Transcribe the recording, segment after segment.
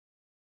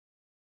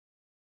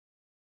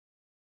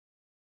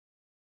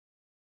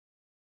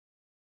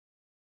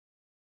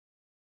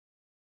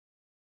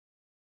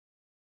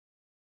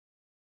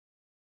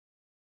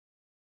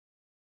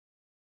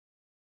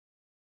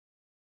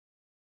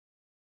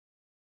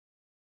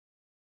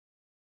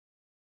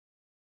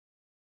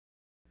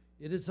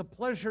It is a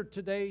pleasure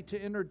today to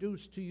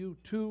introduce to you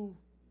two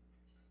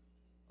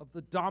of the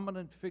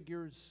dominant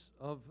figures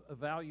of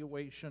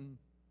evaluation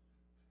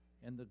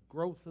and the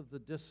growth of the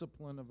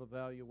discipline of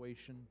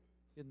evaluation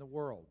in the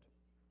world.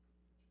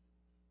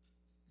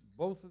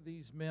 Both of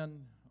these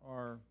men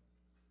are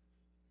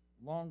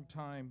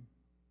longtime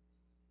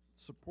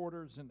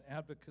supporters and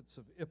advocates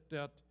of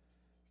IPDET.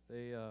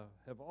 They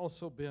have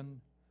also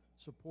been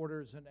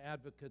supporters and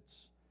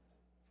advocates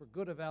for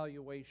good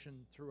evaluation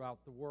throughout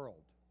the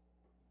world.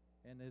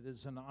 And it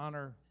is an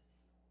honor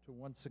to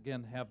once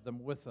again have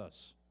them with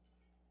us.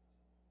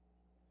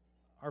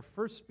 Our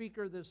first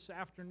speaker this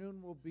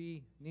afternoon will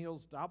be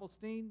Niels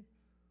Dabelstein,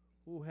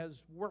 who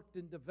has worked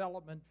in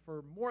development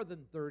for more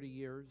than 30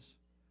 years.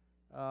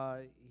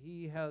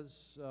 He has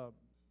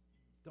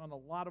done a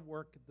lot of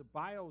work. The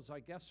bios, I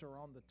guess, are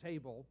on the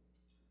table.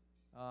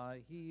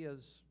 He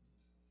has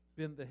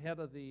been the head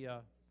of the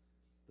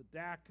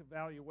DAC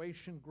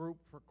evaluation group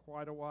for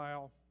quite a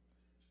while,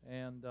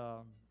 and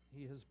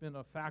he has been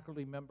a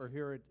faculty member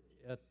here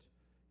at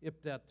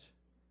IPDET.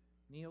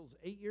 Niels,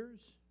 8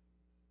 years?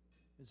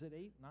 Is it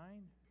 8, 9?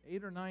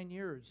 8 or 9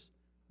 years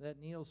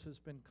that Niels has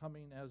been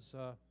coming as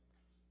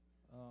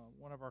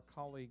one of our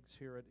colleagues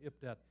here at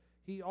IPDET.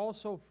 He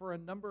also, for a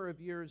number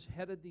of years,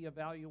 headed the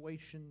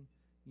evaluation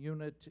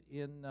unit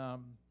in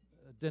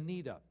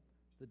DANIDA,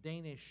 the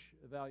Danish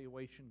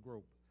evaluation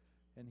group.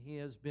 And he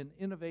has been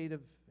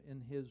innovative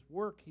in his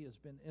work, he has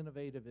been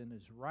innovative in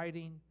his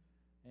writing,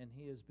 and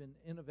he has been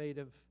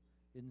innovative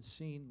in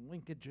seeing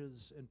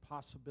linkages and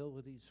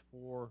possibilities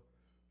for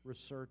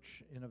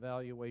research and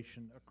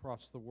evaluation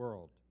across the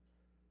world.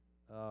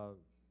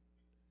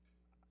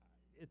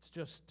 It's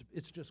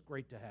just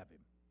great to have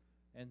him.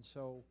 And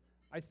so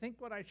I think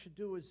what I should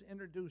do is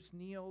introduce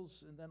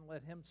Niels and then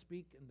let him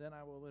speak, and then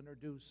I will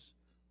introduce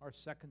our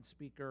second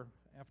speaker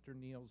after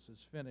Niels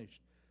is finished.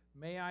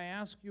 May I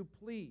ask you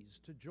please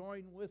to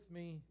join with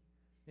me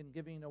in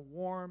giving a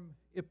warm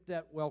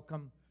IPDET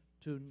welcome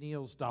to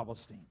Niels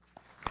Dabelstein.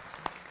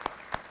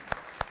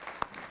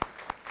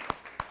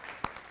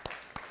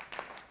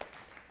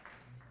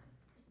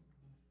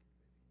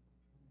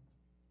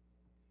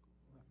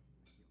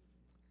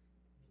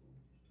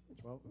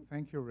 Well,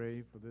 thank you,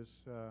 Ray, for this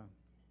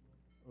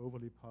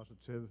overly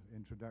positive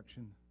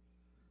introduction.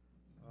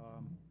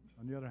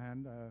 On the other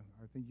hand,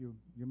 I think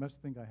you must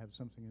think I have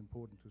something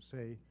important to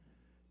say,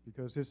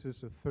 because this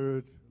is the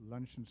third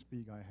luncheon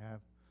speak I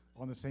have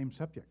on the same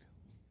subject,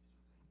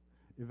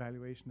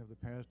 evaluation of the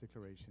Paris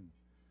Declaration.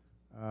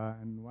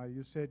 And while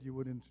you said you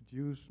would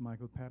introduce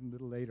Michael Patton a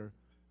little later,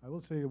 I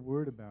will say a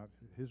word about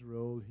his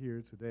role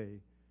here today,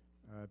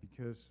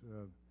 because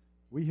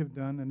we have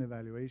done an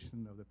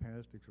evaluation of the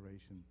Paris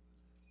Declaration,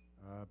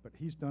 but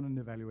he's done an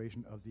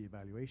evaluation of the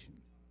evaluation,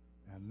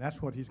 and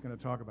that's what he's going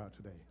to talk about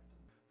today.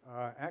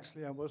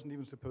 Actually, I wasn't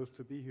even supposed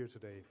to be here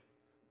today.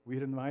 We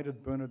had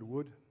invited Bernard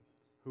Wood,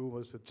 who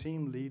was the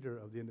team leader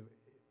of the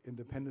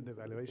independent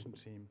evaluation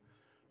team,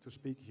 to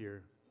speak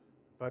here.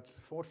 But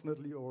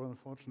fortunately or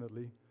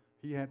unfortunately,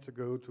 he had to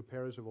go to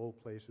Paris of all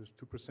places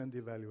to present the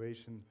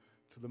evaluation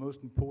to the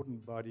most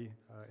important body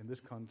in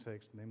this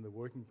context, named the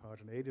Working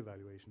Party on Aid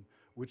Evaluation,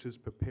 which is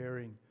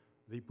preparing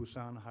the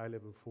Busan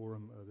High-Level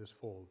Forum this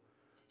fall.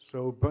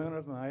 So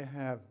Bernard and I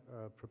have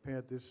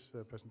prepared this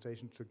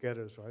presentation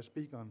together, so I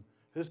speak on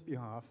his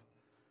behalf.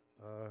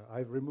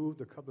 I've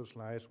removed a couple of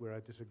slides where I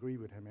disagree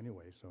with him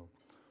anyway, so.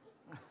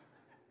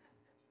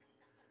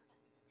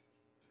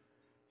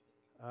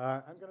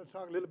 I'm going to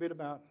talk a little bit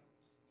about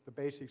the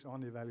basics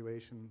on the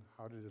evaluation.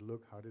 How did it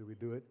look? How did we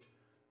do it?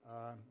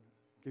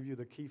 Give you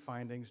the key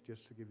findings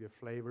just to give you a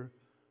flavor.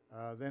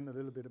 Then a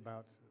little bit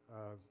about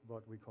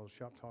what we call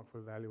shop talk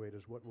for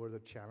evaluators. What were the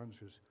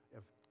challenges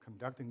of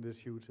conducting this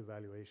huge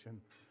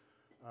evaluation?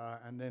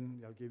 And then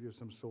I'll give you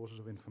some sources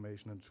of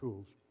information and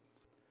tools.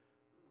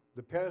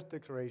 The Paris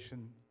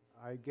Declaration,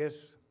 I guess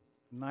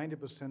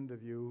 90%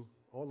 of you,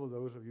 all of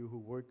those of you who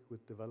work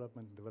with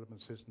development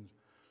systems,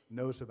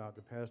 knows about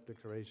the Paris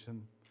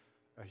Declaration,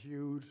 a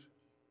huge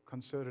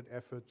concerted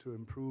effort to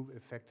improve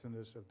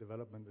effectiveness of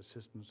development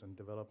assistance and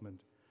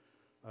development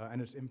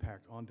and its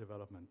impact on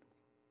development.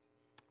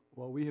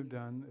 What we have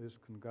done is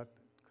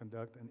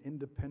conduct an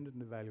independent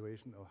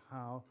evaluation of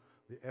how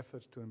the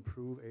efforts to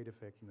improve aid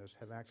effectiveness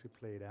have actually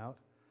played out.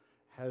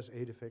 Has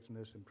aid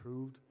effectiveness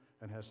improved,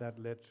 and has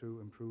that led to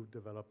improved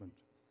development?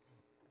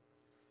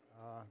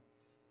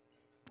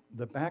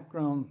 The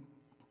background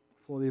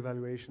for the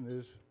evaluation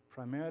is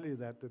primarily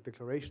that the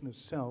declaration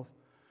itself,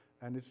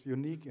 and it's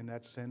unique in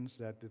that sense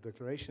that the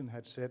declaration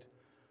had set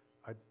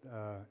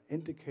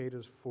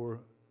indicators for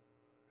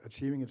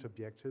achieving its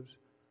objectives.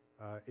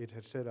 It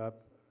had set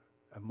up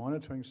a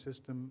monitoring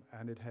system,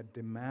 and it had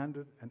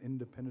demanded an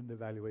independent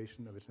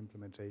evaluation of its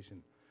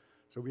implementation.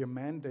 So we are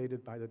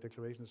mandated by the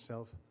declaration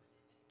itself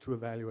to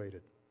evaluate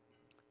it.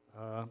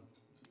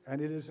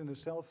 And it is in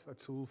itself a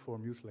tool for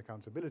mutual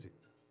accountability.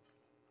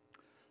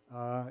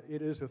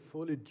 It is a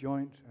fully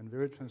joint and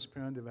very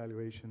transparent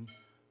evaluation.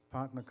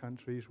 Partner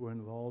countries were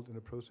involved in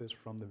the process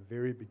from the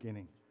very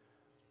beginning.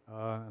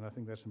 and I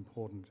think that's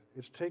important.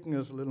 It's taken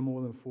us a little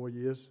more than 4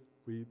 years.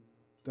 We've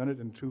done it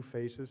in 2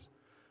 phases.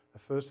 A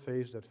first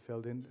phase that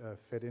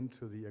fed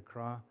into the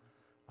Accra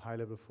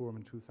High-Level Forum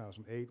in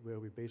 2008, where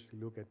we basically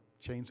look at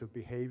change of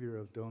behavior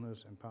of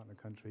donors and partner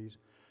countries,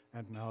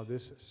 and now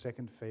this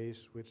second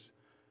phase, which,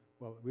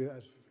 well,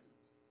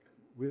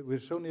 we're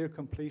so near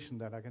completion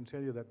that I can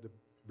tell you that the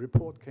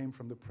report came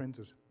from the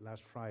printers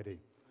last Friday,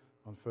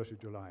 on 1st of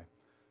July.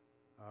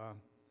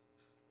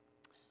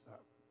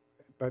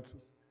 But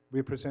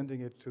we're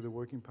presenting it to the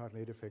Working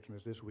Partner Aid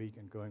Effectiveness this week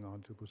and going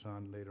on to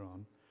Busan later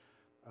on.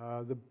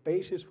 The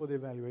basis for the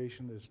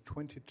evaluation is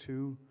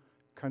 22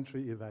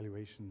 country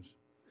evaluations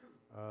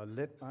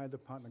led by the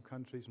partner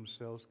countries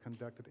themselves,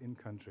 conducted in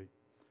country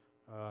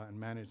and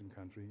managed in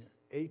country.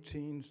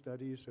 18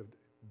 studies of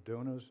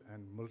donors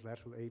and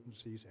multilateral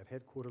agencies at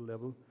headquarter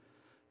level,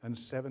 and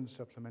 7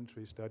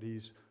 supplementary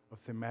studies of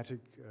thematic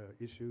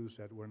issues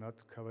that were not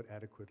covered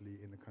adequately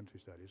in the country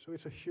studies. So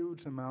it's a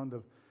huge amount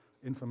of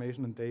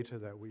information and data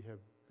that we have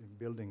been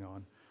building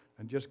on.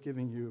 And just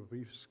giving you a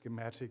brief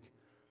schematic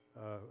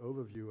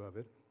overview of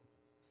it,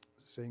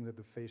 saying that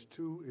the phase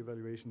 2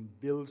 evaluation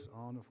builds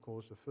on, of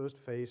course, the first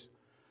phase,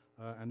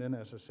 and then,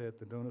 as I said,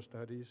 the donor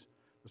studies,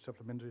 the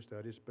supplementary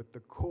studies, but the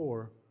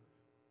core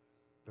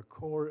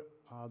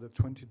are the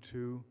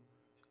 22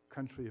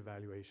 country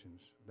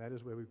evaluations. That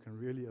is where we can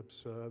really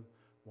observe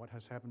what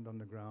has happened on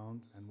the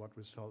ground and what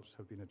results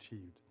have been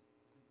achieved.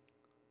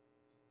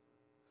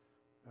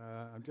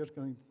 I'm just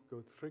going to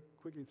go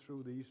quickly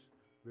through these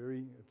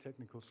very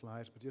technical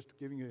slides, but just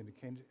giving you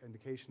an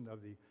indication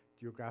of the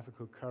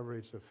geographical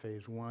coverage of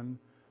phase 1,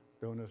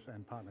 donors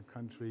and partner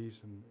countries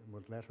and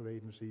multilateral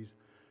agencies.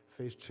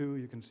 Phase 2,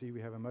 you can see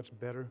we have a much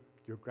better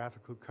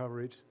geographical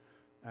coverage.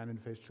 And in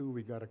phase 2,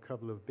 we got a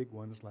couple of big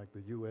ones like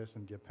the US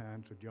and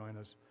Japan to join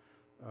us.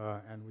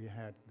 And we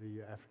had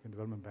the African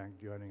Development Bank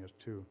joining us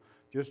too.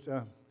 Just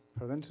a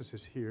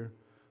parenthesis here,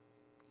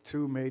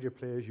 2 major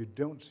players you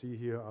don't see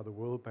here are the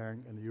World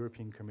Bank and the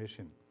European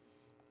Commission,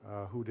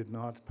 who did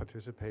not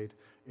participate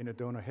in a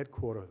donor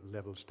headquarter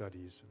level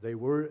studies. They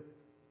were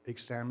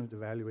examined,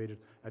 evaluated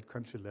at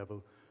country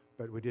level,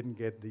 but we didn't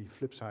get the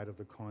flip side of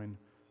the coin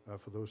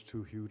for those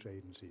 2 huge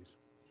agencies.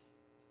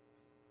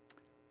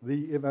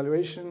 The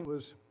evaluation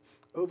was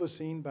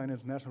overseen by an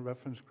international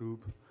reference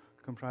group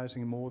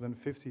comprising more than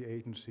 50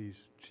 agencies,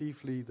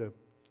 chiefly the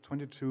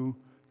 22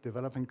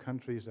 developing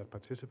countries that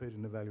participated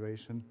in the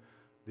evaluation,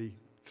 the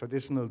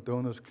traditional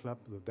donors club,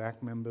 the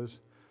DAC members,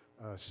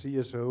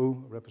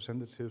 CSO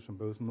representatives from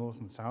both North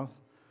and South.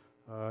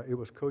 It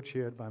was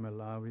co-chaired by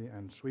Malawi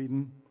and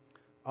Sweden.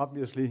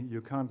 Obviously,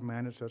 you can't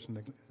manage such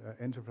an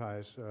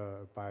enterprise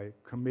by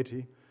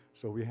committee,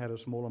 so we had a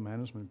smaller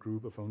management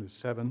group of only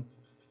 7,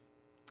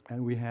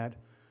 and we had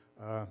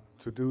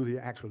to do the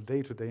actual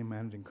day-to-day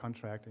managing,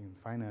 contracting,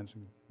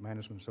 financing,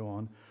 management, and so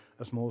on,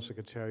 a small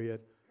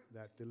secretariat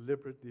that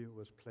deliberately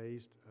was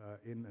placed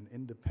in an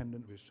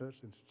independent research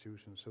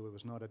institution, so it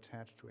was not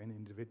attached to any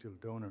individual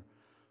donor.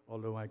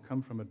 Although I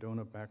come from a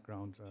donor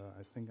background,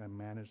 I think I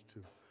managed to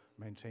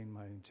maintain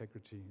my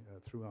integrity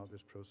throughout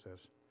this process.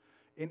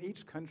 In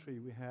each country,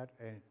 we had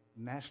a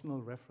national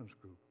reference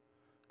group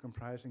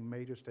comprising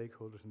major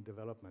stakeholders in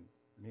development,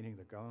 meaning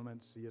the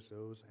government,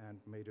 CSOs, and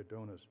major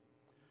donors.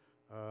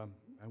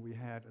 And we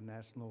had a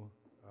national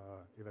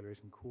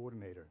evaluation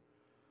coordinator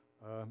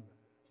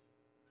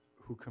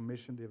who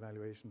commissioned the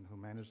evaluation, who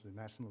managed the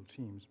national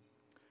teams.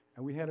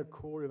 And we had a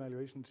core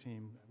evaluation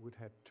team which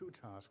had 2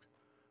 tasks.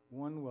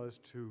 One was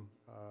to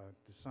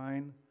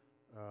design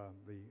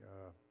the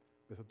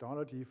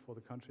methodology for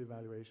the country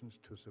evaluations,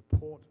 to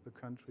support the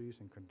countries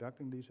in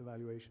conducting these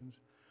evaluations,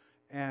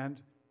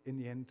 and in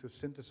the end to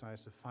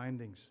synthesize the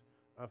findings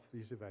of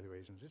these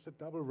evaluations. It's a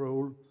double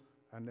role,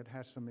 and it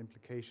has some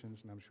implications,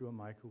 and I'm sure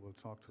Michael will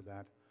talk to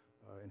that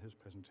in his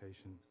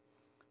presentation.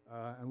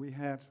 And we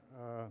had,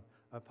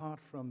 apart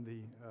from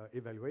the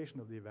evaluation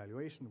of the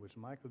evaluation, which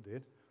Michael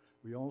did,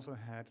 we also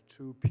had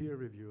 2 peer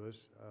reviewers,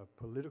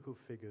 political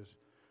figures,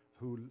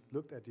 who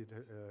looked at the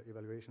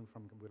evaluation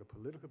with a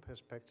political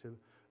perspective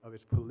of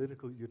its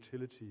political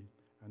utility,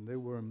 and they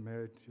were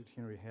Mary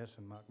Henry Hess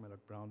and Mark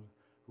Mellott-Brown,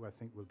 who I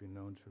think will be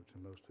known to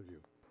most of you.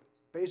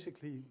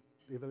 Basically,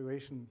 the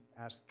evaluation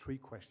asked 3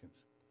 questions,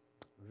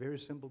 very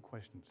simple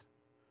questions.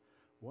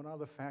 What are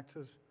the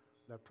factors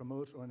that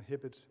promotes or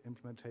inhibits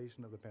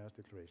implementation of the Paris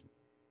Declaration?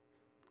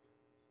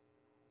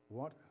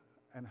 What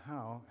and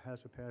how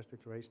has the Paris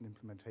Declaration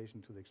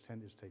implementation, to the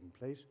extent it's taking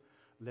place,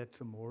 led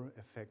to more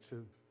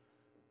effective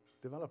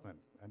development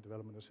and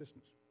development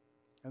assistance?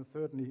 And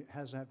thirdly,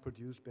 has that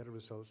produced better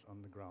results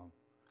on the ground?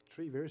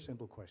 3 very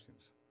simple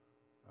questions.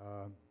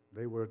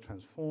 They were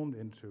transformed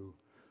into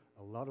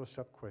a lot of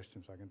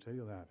sub-questions, I can tell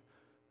you that.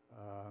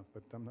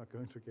 But I'm not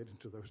going to get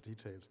into those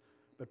details.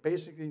 But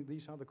basically,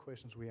 these are the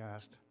questions we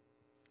asked.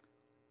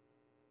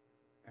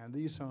 And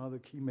these are the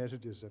key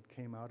messages that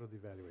came out of the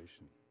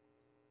evaluation.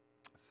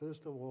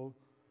 First of all,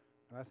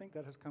 and I think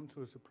that has come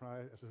to as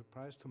a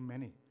surprise to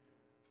many,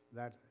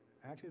 that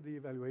actually the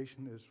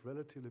evaluation is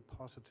relatively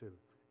positive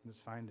in its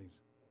findings.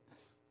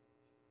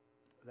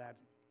 That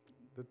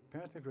the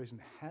Paris Declaration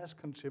has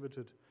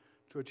contributed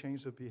to a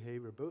change of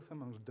behavior both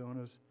amongst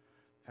donors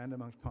and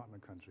amongst partner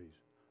countries,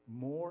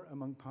 more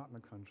among partner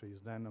countries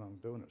than among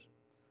donors.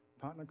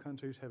 Partner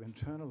countries have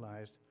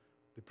internalized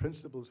the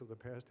principles of the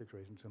Paris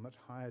Declaration to a much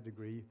higher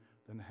degree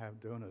than have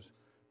donors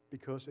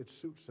because it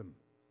suits them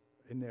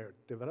in their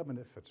development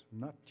efforts,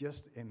 not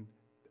just in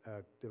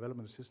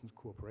development assistance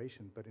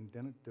cooperation, but in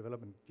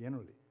development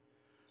generally.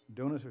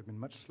 Donors have been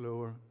much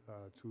slower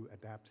to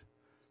adapt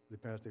the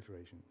Paris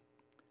Declaration.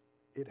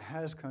 It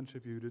has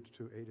contributed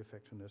to aid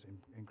effectiveness,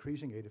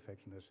 increasing aid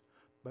effectiveness,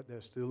 but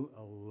there's still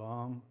a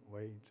long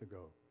way to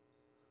go.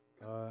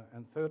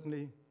 And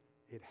thirdly,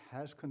 it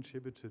has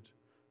contributed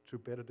to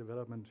better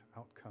development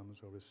outcomes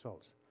or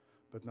results,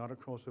 but not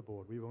across the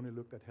board. We've only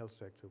looked at health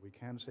sector. We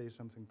can say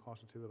something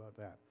positive about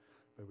that,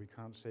 but we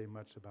can't say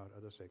much about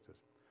other sectors.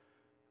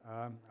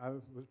 I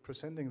was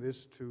presenting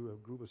this to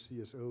a group of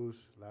CSOs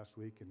last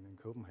week in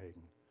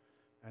Copenhagen,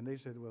 and they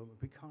said, well,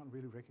 we can't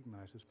really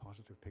recognize this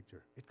positive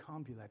picture. It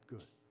can't be that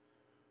good.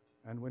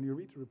 And when you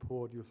read the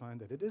report, you find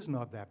that it is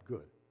not that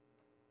good.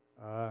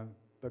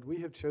 But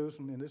we have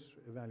chosen in this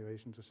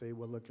evaluation to say,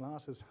 well, the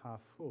glass is half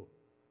full,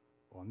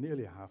 or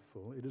nearly half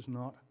full. It is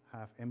not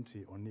half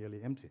empty or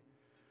nearly empty.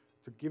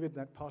 To give it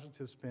that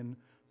positive spin,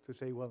 to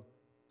say, well,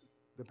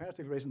 the Paris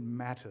Declaration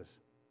matters.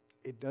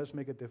 It does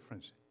make a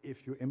difference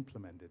if you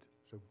implement it.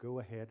 So go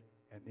ahead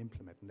and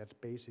implement. And that's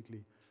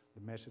basically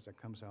the message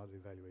that comes out of the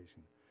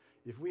evaluation.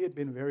 If we had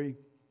been very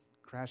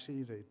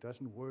crashy, that it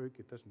doesn't work,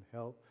 it doesn't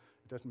help,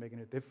 it doesn't make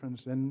any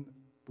difference, then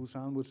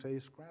Busan would say,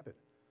 scrap it.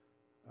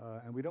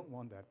 And we don't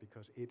want that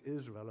because it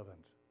is relevant.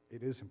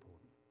 It is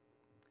important.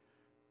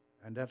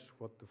 And that's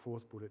what the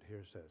fourth bullet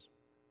here says.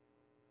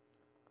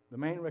 The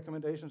main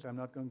recommendations, I'm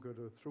not going to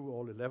go through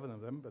all 11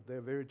 of them, but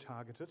they're very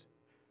targeted.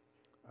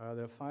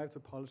 There are 5 to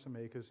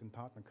policymakers in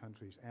partner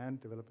countries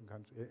and developing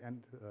countries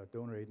and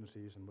donor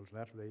agencies and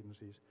multilateral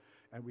agencies,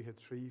 and we had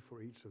 3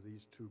 for each of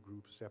these 2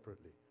 groups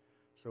separately.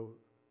 So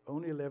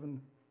only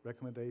 11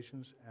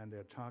 recommendations, and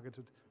they're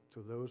targeted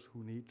to those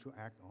who need to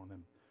act on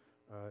them.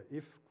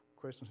 If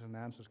questions and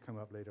answers come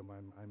up later,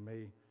 I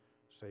may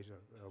say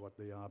what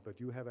they are, but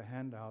you have a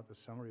handout, a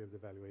summary of the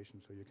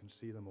evaluation, so you can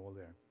see them all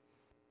there.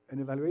 An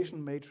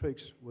evaluation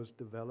matrix was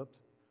developed,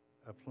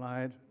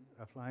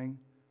 applying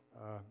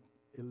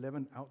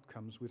 11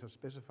 outcomes which are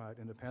specified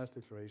in the Paris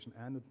Declaration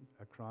and the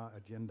Accra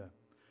Agenda.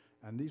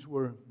 And these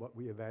were what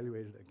we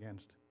evaluated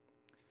against.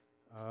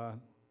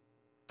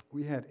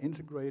 We had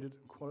integrated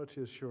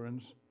quality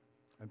assurance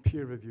and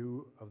peer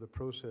review of the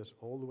process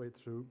all the way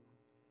through.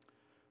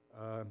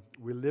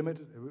 We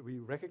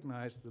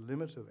recognized the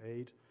limits of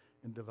aid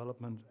in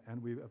development,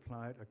 and we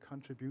applied a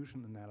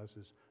contribution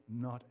analysis,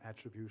 not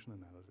attribution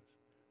analysis.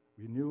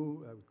 We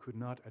knew we could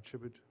not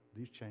attribute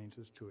these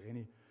changes to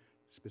any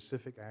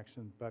specific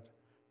action, but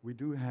we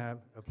do have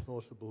a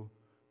plausible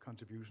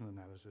contribution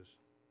analysis.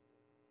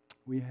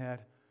 We had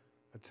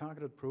a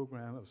targeted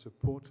program of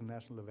support to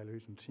national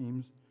evaluation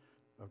teams,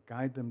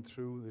 guide them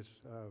through this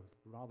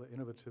rather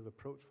innovative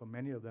approach. For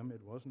many of them,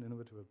 it was an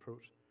innovative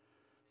approach,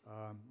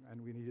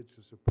 and we needed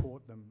to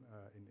support them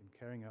in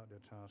carrying out their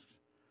tasks.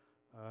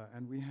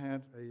 And we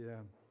had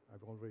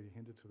I've already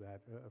hinted to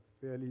that, a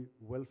fairly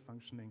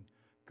well-functioning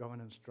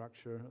governance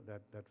structure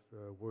that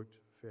worked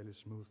fairly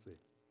smoothly.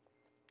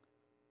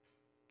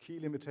 Key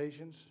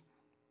limitations: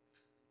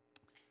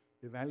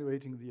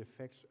 evaluating the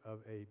effects of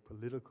a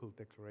political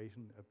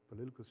declaration, a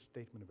political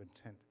statement of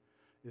intent,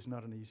 is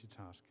not an easy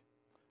task.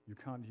 You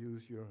can't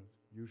use your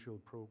usual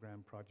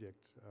program project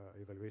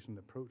evaluation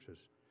approaches.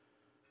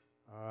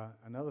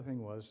 Another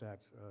thing was that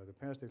the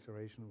Paris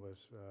Declaration was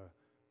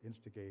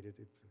instigated.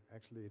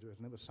 It was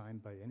never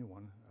signed by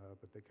anyone,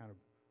 but they kind of,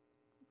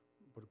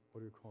 what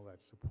do you call that,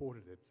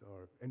 supported it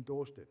or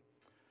endorsed it.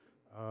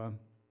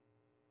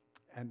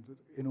 And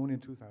only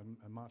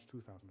in March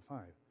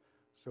 2005.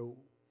 So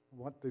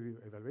what the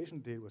evaluation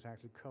did was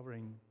actually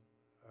covering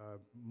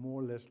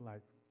more or less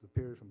like the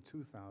period from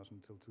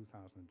 2000 till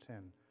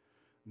 2010,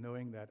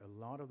 knowing that a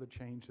lot of the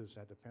changes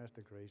that the Paris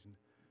Declaration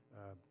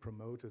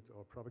promoted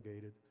or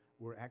propagated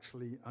were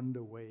actually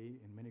underway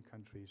in many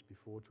countries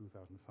before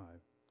 2005.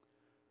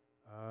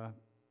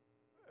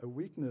 A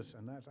weakness,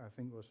 and that I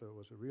think was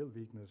a real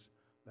weakness,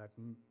 that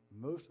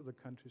most of the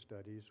country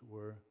studies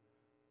were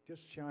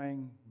just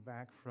shying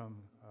back from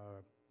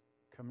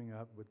coming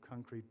up with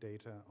concrete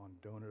data on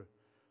donor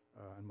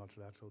and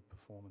multilateral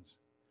performance.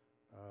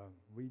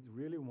 We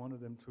really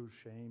wanted them to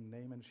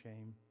name and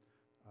shame,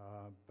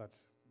 but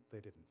they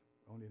didn't,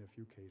 only in a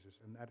few cases.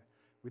 And that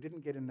we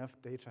didn't get enough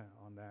data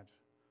on that.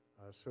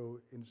 So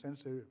in a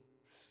sense,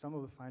 some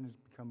of the findings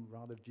become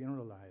rather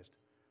generalized,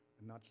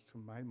 and not, to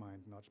my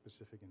mind, not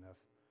specific enough.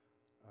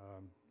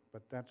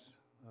 But that's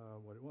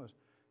what it was.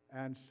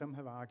 And some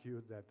have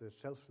argued that the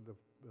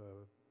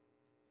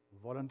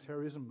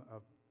voluntarism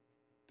of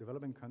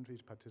developing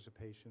countries'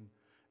 participation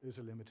is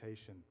a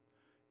limitation.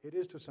 It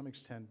is to some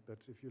extent, but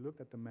if you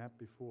looked at the map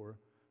before,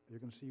 you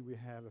can see we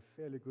have a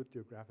fairly good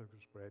geographical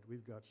spread.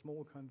 We've got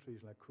small countries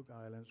like Cook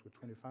Islands with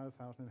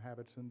 25,000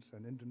 inhabitants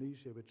and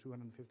Indonesia with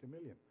 250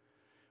 million.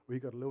 We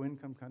got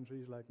low-income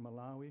countries like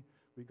Malawi.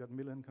 We got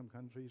middle-income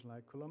countries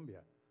like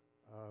Colombia.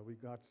 We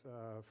got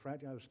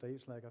fragile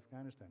states like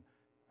Afghanistan.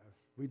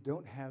 We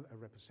don't have a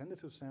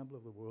representative sample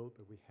of the world,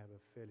 but we have a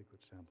fairly good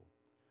sample.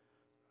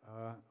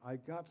 I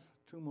got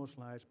 2 more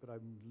slides, but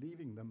I'm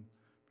leaving them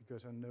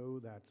because I know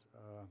that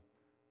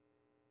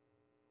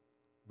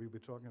we'll be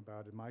talking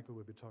about it. Michael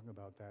will be talking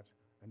about that.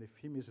 And if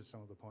he misses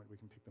some of the point, we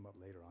can pick them up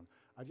later on.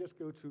 I'll just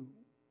go to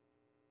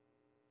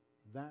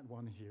that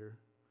one here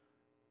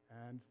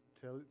and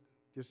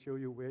just show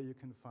you where you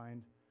can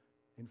find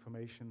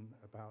information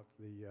about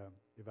the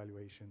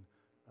evaluation.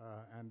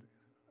 And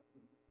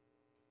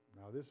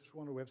now this is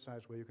one of the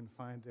websites where you can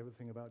find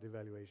everything about the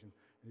evaluation.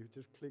 And you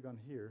just click on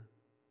here.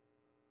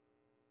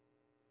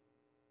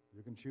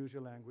 You can choose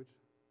your language.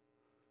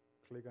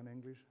 Click on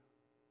English.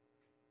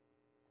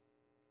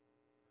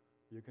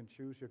 You can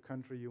choose your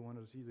country you want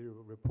to see the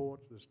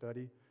report, the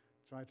study.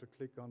 Try to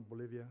click on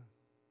Bolivia.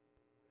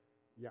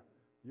 Yeah,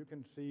 you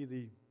can see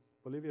the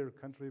Bolivia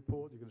country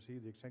report. You can see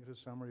the executive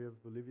summary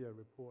of Bolivia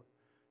report.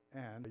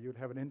 And you'd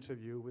have an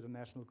interview with a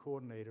national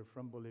coordinator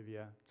from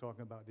Bolivia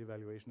talking about the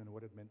evaluation and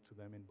what it meant to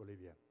them in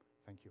Bolivia.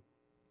 Thank you.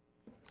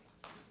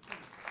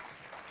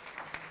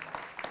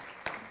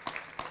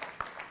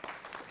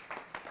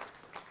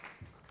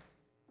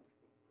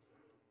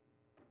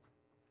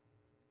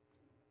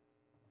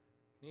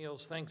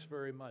 Niels, thanks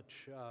very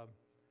much.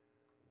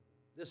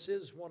 This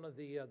is one of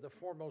the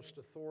foremost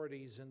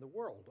authorities in the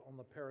world on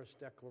the Paris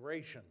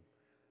Declaration.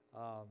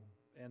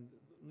 And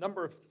a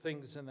number of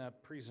things in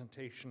that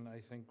presentation I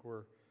think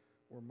were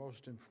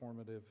most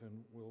informative,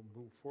 and we'll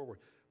move forward.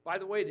 By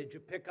the way, did you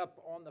pick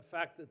up on the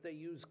fact that they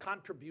use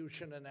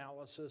contribution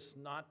analysis,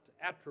 not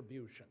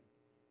attribution?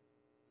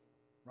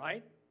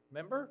 Right?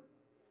 Remember?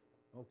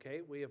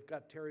 Okay, we have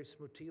got Terry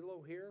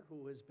Smutilo here,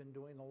 who has been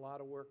doing a lot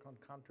of work on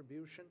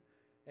contribution.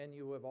 And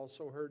you have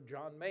also heard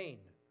John Main,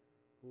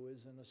 who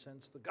is, in a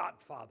sense, the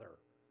godfather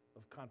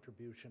of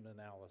contribution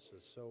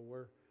analysis. So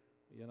we're,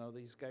 you know,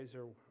 these guys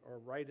are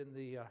right in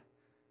the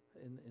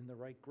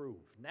right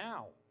groove.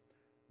 Now,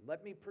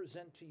 let me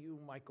present to you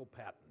Michael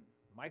Patton.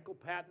 Michael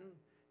Patton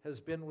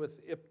has been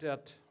with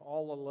IPDET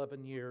all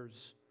 11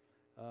 years.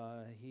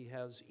 He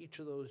has each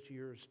of those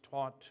years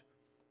taught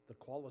the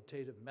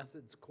qualitative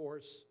methods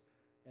course,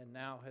 and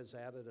now has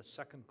added a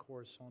second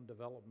course on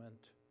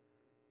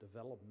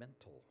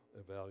developmental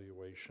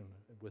evaluation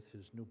with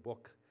his new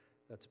book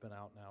that's been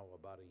out now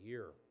about a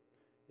year.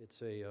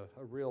 It's a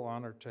real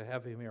honor to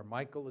have him here.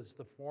 Michael is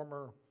the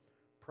former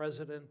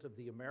president of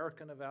the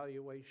American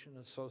Evaluation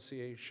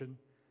Association,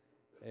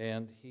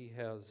 and he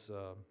has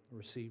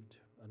received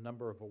a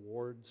number of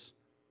awards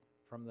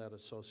from that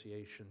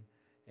association.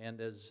 And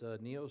as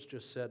Niels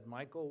just said,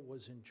 Michael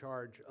was in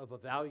charge of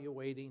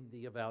evaluating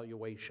the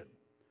evaluation.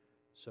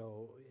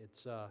 So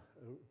it's a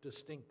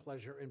distinct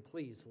pleasure, and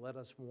please let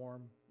us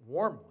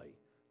warmly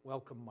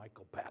welcome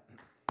Michael Patton.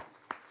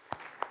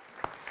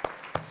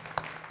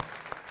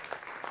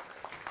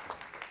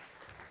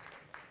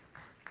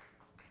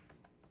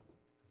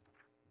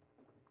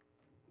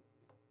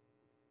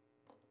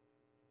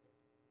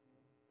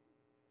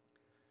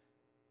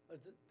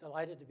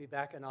 Delighted to be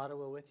back in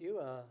Ottawa with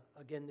you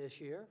again this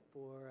year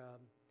for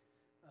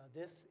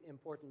this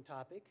important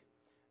topic.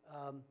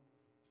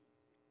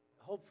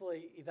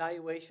 Hopefully,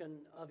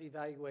 evaluation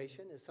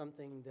is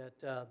something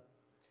that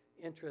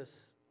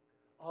interests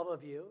all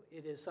of you.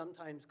 It is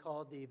sometimes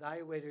called the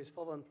Evaluators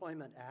Full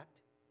Employment Act.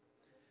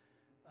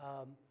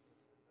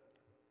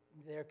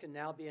 There can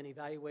now be an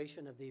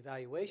evaluation of the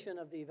evaluation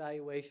of the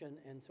evaluation,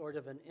 and sort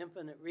of an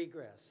infinite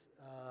regress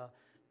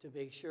to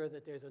make sure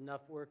that there's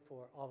enough work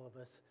for all of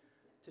us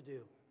to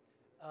do.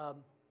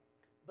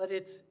 But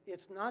it's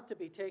not to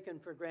be taken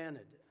for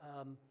granted.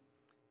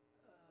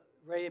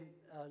 Ray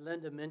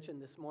Linda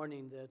mentioned this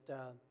morning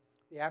that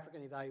the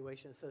African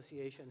Evaluation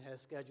Association has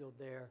scheduled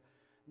their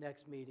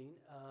next meeting.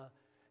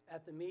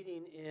 At the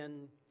meeting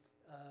in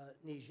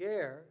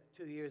Niger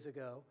 2 years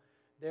ago,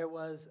 there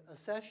was a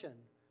session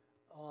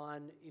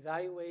on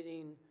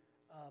evaluating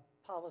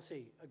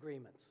policy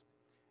agreements.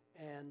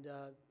 And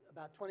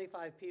about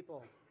 25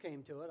 people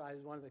came to it. I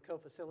was one of the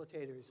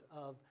co-facilitators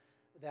of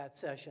that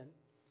session.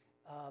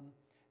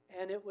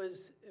 And it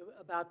was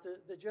about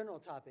the general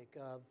topic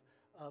of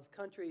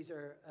countries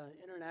or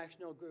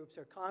international groups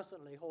are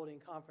constantly holding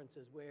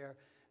conferences where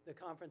the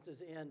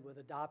conferences end with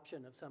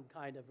adoption of some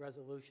kind of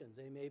resolutions.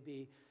 They may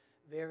be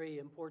very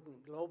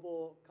important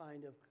global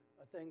kind of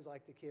things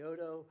like the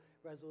Kyoto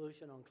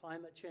Resolution on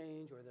climate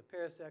change or the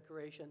Paris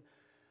Declaration.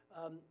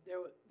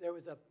 There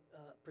was a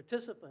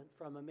participant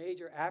from a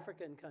major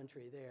African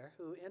country there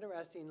who,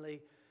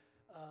 interestingly,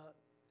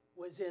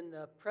 was in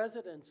the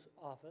president's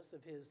office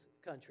of his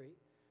country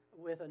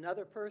with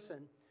another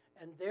person,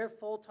 and their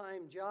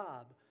full-time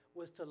job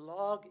was to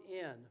log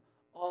in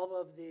all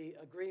of the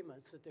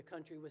agreements that the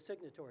country was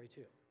signatory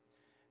to,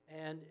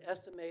 and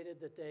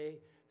estimated that they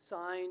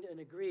signed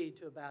and agreed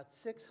to about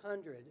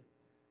 600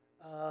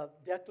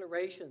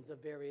 declarations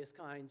of various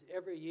kinds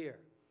every year.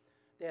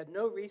 They had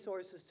no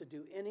resources to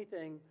do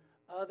anything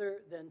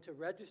other than to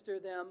register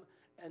them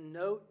and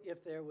note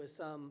if there was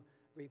some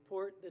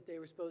report that they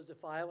were supposed to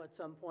file at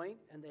some point,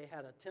 and they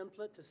had a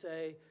template to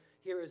say,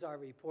 here is our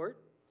report.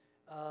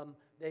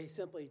 They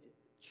simply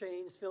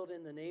filled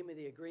in the name of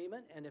the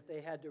agreement, and if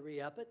they had to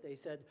re-up it, they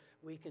said,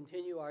 we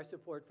continue our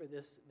support for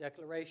this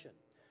declaration.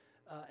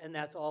 And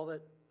that's all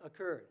that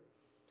occurred.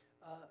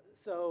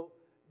 So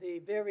the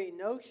very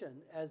notion,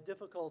 as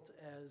difficult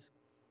as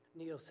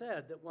Neil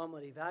said, that one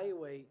would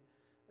evaluate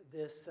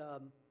this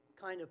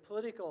kind of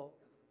political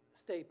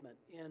statement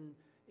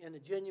in a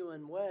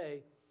genuine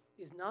way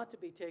is not to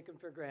be taken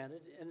for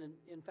granted, and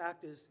in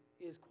fact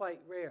is quite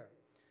rare.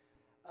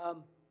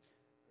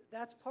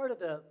 That's part of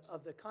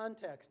the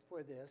context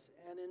for this,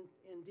 and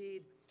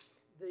indeed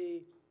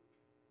the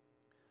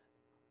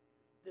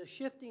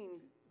shifting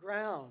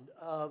ground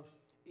of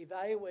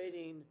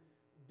evaluating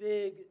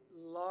big,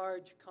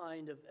 large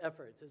kind of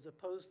efforts as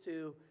opposed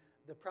to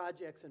the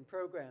projects and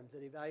programs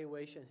that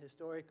evaluation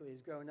historically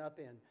has grown up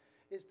in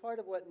is part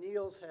of what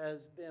Niels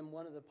has been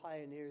one of the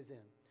pioneers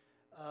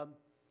in.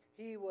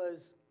 He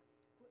was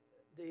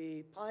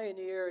the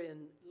pioneer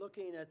in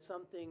looking at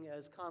something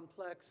as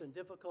complex and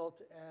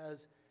difficult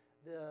as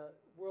the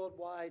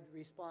worldwide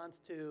response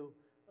to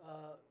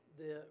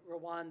the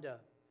Rwanda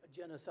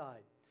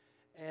genocide.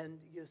 And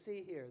you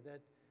see here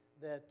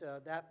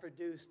that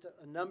produced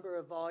a number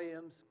of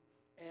volumes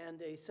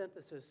and a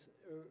synthesis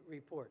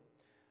report.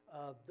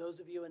 Those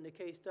of you in the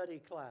case study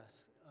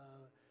class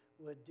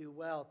would do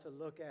well to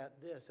look at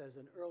this as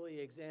an early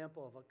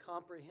example of a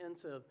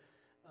comprehensive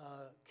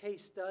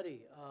case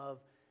study of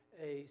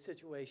a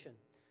situation.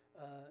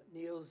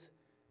 Niels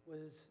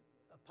was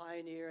a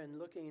pioneer in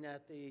looking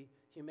at the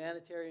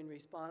humanitarian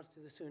response to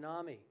the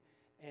tsunami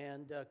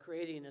and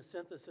creating a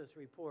synthesis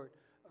report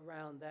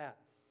around that.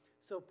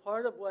 So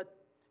part of what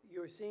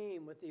you're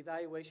seeing with the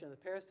evaluation of the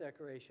Paris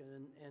Declaration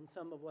and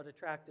some of what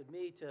attracted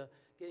me to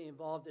getting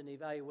involved in the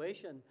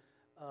evaluation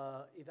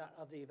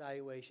of the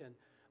evaluation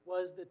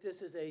was that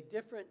this is a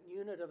different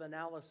unit of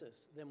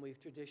analysis than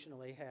we've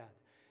traditionally had.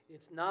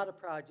 It's not a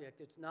project,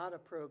 it's not a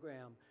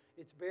program,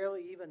 it's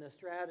barely even a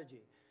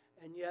strategy.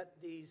 And yet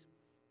these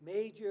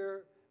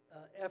major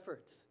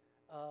efforts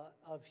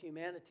of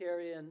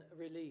humanitarian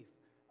relief,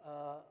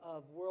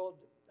 of world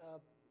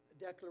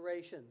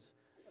declarations,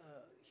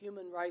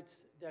 human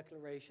rights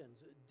declarations,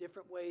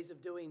 different ways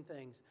of doing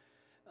things,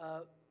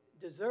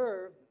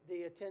 deserve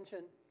the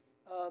attention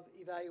of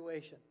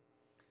evaluation.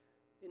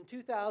 In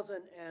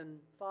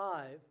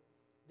 2005,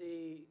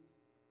 the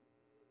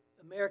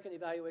American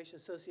Evaluation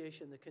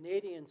Association, the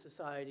Canadian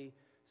Society,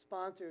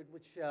 sponsored,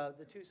 which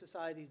the two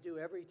societies do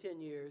every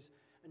 10 years,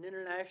 an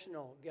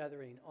international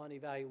gathering on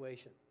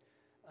evaluation.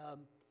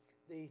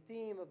 The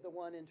theme of the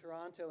one in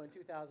Toronto in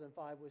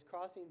 2005 was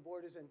crossing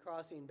borders and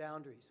crossing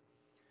boundaries.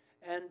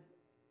 And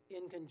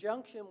in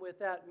conjunction with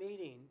that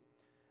meeting,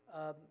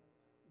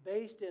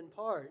 based in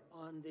part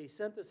on the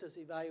synthesis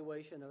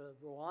evaluation of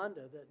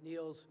Rwanda that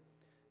Niels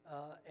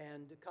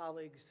and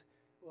colleagues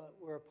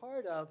were a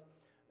part of,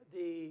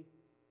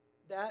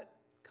 that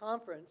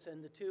conference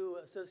and the two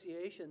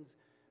associations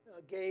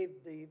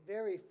gave the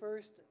very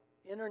first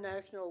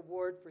International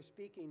Award for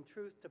Speaking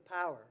Truth to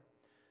Power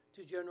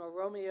to General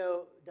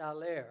Romeo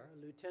Dallaire,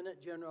 Lieutenant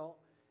General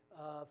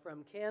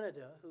from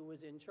Canada, who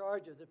was in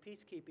charge of the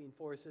peacekeeping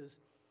forces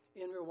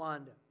in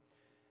Rwanda.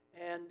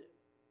 And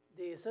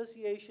the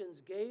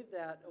associations gave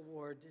that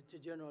award to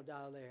General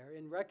Dallaire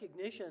in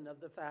recognition of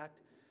the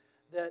fact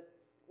that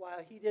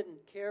while he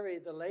didn't carry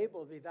the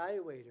label of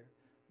evaluator,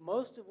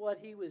 most of what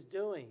he was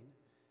doing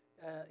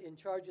in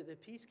charge of the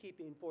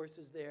peacekeeping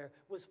forces there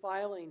was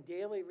filing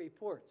daily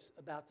reports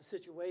about the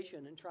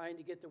situation and trying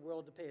to get the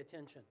world to pay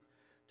attention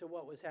to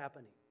what was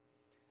happening.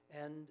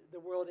 And the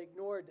world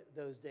ignored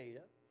those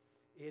data.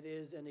 It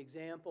is an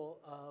example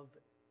of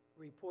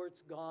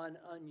reports gone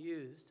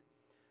unused.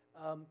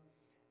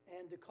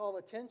 And to call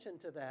attention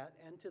to that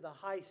and to the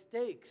high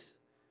stakes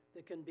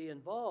that can be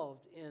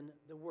involved in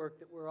the work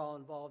that we're all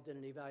involved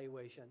in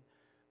evaluation,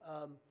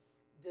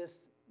 this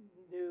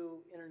new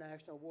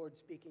international award,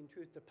 Speaking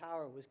Truth to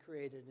Power, was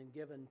created and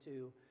given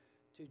to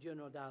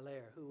General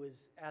Dallaire, who was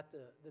at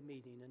the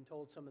meeting and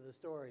told some of the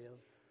story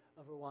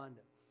of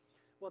Rwanda.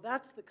 Well,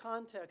 that's the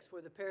context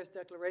for the Paris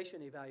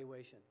Declaration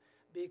evaluation,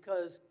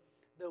 because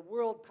the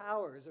world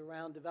powers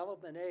around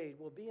development aid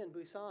will be in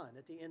Busan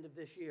at the end of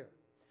this year.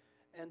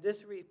 And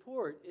this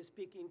report is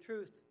speaking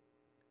truth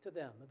to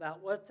them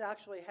about what's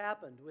actually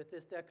happened with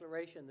this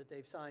declaration that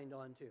they've signed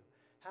on to.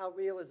 How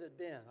real has it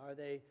been? Are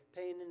they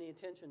paying any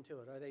attention to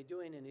it? Are they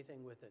doing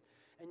anything with it?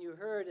 And you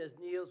heard as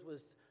Niels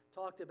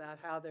talked about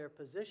how they're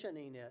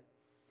positioning it,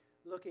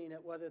 looking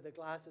at whether the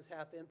glass is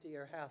half empty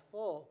or half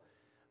full.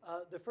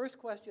 The first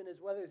question is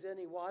whether there's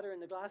any water in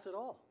the glass at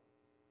all.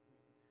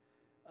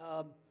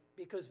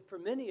 Because for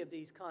many of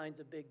these kinds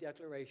of big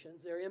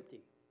declarations, they're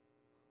empty,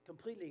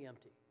 completely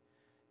empty.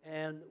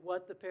 And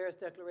what the Paris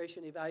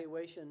Declaration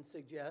evaluation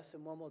suggests,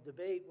 and one will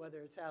debate whether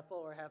it's half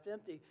full or half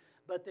empty,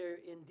 but there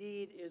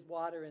indeed is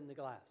water in the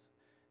glass.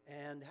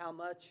 And how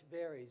much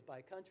varies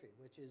by country,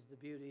 which is the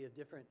beauty of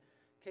different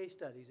case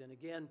studies. And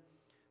again,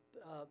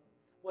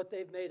 what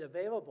they've made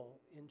available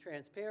in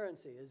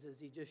transparency is, as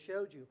he just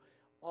showed you,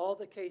 all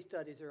the case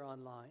studies are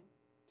online.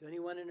 So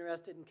anyone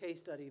interested in case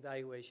study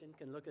evaluation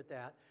can look at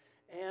that.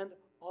 And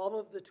all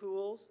of the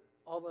tools,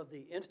 all of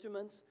the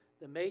instruments,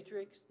 the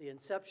matrix, the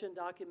inception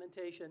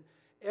documentation,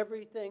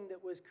 everything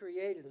that was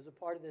created as a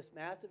part of this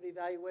massive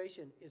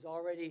evaluation is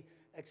already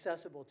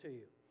accessible to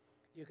you.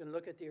 You can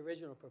look at the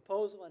original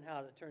proposal and how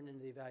it turned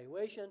into the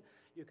evaluation.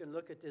 You can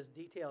look at this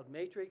detailed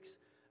matrix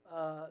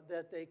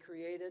that they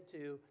created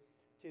to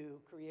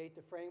create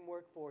the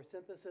framework for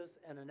synthesis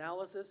and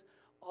analysis.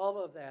 All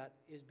of that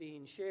is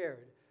being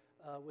shared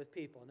with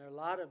people. And there are a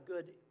lot of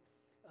good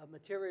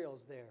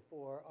materials there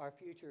for our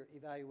future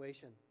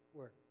evaluation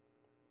work.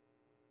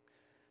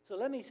 So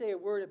let me say a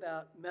word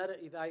about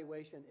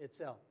meta-evaluation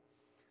itself.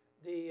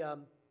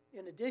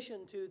 In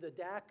addition to the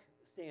DAC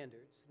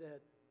standards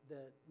that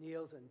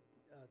Niels and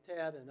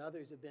Ted and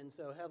others have been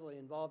so heavily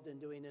involved in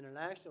doing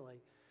internationally,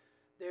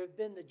 there have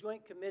been the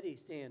Joint Committee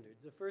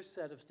standards, the first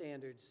set of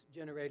standards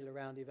generated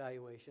around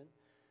evaluation.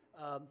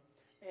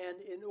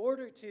 And in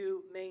order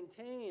to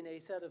maintain a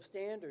set of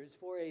standards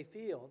for a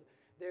field,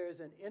 there is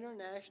an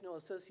International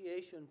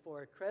Association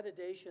for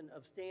Accreditation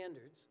of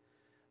Standards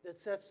that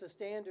sets the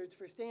standards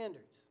for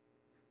standards,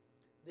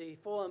 the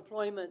Full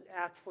Employment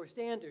Act for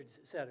Standards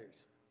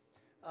Setters.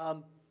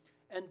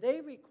 And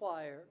they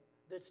require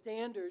that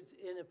standards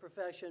in a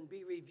profession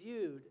be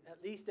reviewed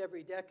at least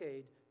every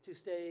decade to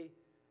stay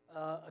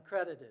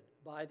accredited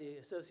by the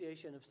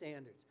Association of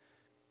Standards.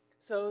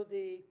 So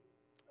the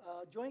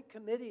Joint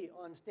Committee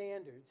on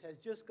Standards has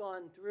just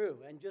gone through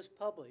and just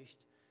published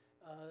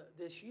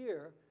this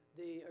year,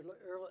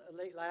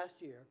 late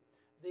last year,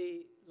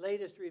 the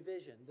latest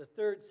revision, the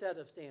third set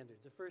of standards.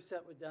 The first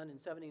set was done in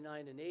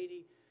 79 and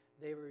 80.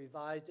 They were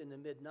revised in the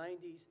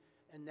mid-90s.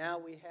 And now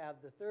we have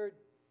the third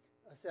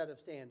set of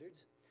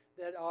standards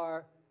that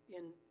are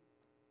in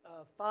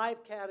 5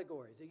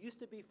 categories. It used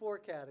to be 4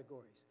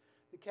 categories.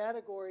 The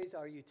categories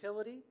are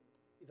utility.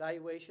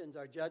 Evaluations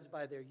are judged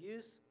by their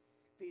use,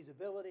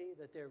 feasibility,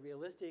 that they're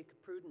realistic,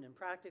 prudent, and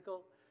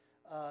practical,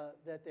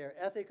 that they're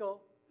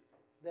ethical,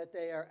 that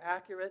they are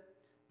accurate.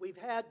 We've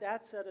had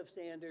that set of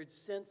standards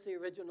since the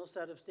original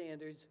set of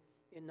standards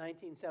in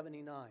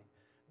 1979.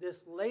 This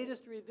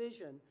latest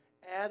revision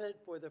added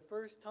for the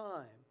first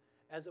time,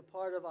 as a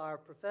part of our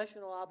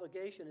professional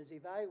obligation as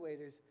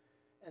evaluators,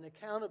 an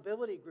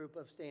accountability group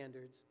of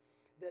standards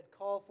that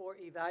call for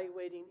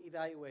evaluating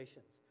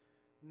evaluations.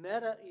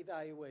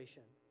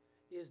 Meta-evaluation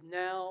is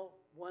now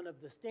one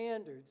of the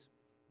standards,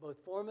 both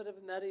formative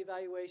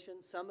meta-evaluation,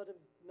 summative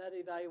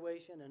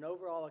meta-evaluation, and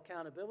overall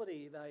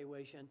accountability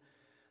evaluation,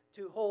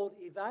 to hold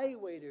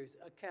evaluators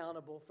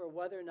accountable for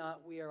whether or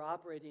not we are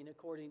operating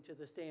according to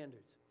the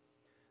standards.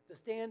 The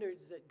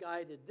standards that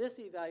guided this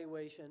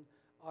evaluation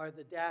are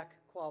the DAC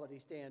quality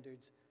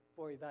standards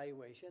for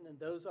evaluation, and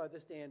those are the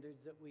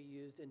standards that we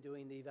used in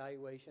doing the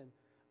evaluation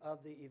of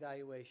the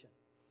evaluation.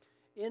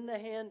 In the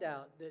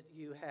handout that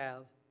you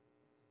have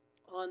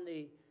on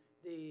the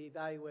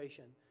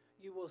evaluation,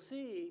 you will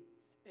see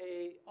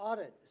an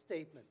audit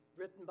statement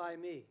written by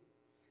me.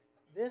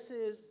 This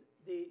is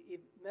the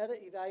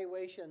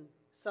meta-evaluation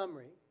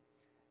summary,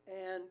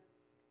 and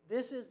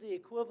this is the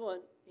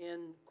equivalent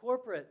in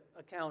corporate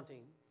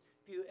accounting.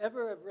 If you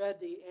ever have read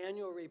the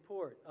annual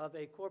report of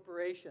a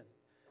corporation,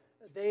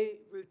 they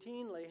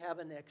routinely have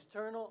an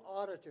external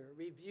auditor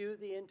review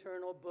the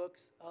internal books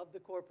of the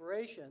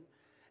corporation,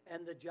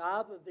 and the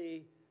job of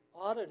the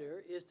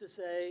auditor is to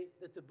say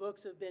that the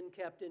books have been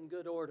kept in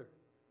good order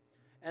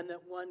and that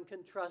one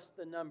can trust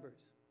the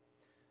numbers.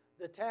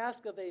 The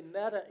task of a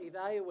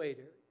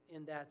meta-evaluator,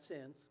 in that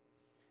sense,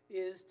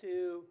 is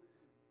to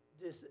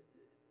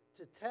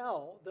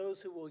tell those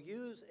who will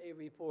use a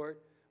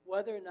report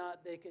whether or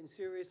not they can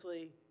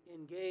seriously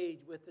engage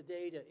with the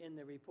data in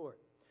the report.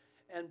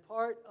 And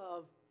part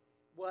of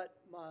what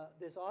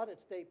this audit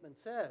statement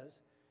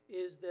says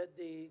is that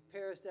the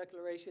Paris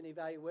Declaration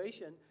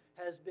evaluation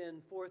has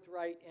been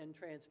forthright and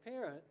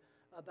transparent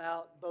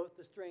about both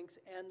the strengths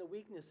and the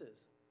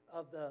weaknesses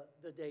of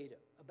the data,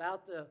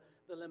 about the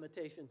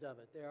limitations of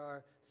it. There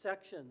are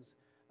sections,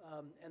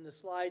 and the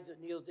slides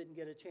that Niels didn't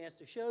get a chance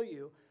to show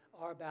you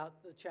are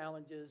about the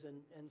challenges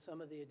and some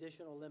of the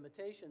additional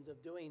limitations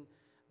of doing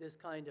this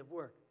kind of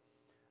work.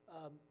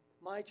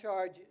 My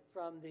charge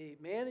from the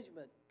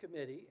management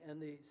committee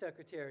and the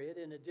secretariat,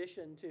 in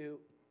addition to,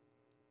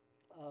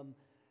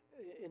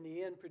 in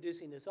the end,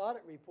 producing this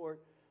audit report,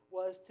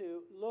 was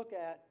to look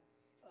at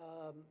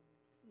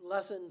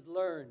lessons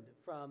learned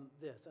from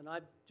this. And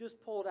I've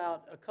just pulled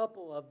out a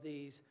couple of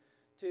these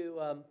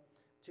to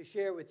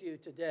share with you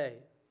today.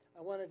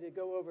 I wanted to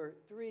go over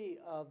 3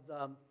 of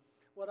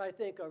what I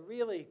think are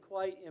really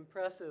quite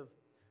impressive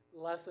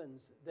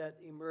lessons that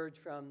emerge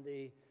from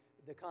the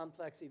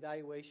complex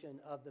evaluation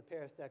of the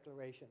Paris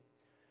Declaration.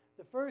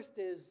 The first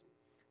is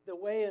the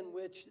way in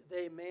which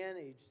they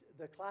managed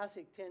the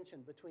classic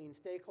tension between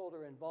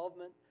stakeholder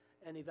involvement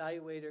and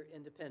evaluator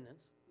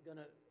independence. I'm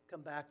going to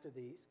come back to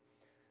these.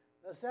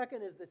 The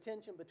second is the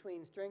tension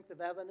between strength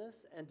of evidence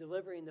and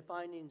delivering the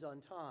findings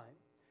on time.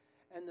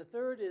 And the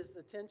third is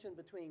the tension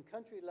between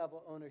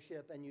country-level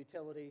ownership and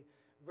utility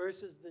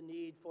versus the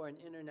need for an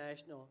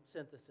international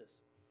synthesis.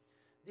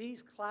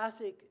 These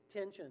classic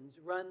tensions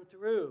run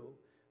through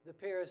the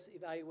Paris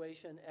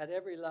evaluation at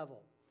every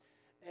level.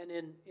 And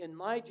in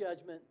my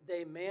judgment,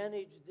 they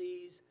manage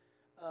these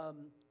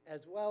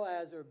as well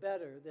as or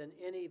better than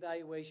any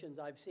evaluations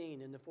I've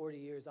seen in the 40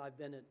 years I've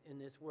been in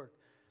this work.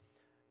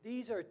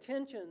 These are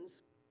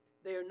tensions.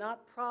 They are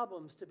not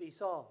problems to be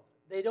solved.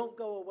 They don't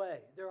go away.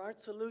 There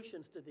aren't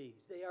solutions to these.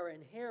 They are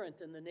inherent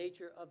in the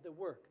nature of the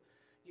work.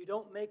 You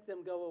don't make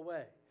them go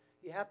away.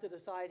 You have to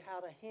decide how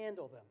to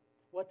handle them,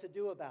 what to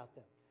do about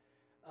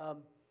them.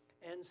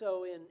 And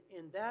so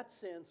in that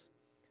sense,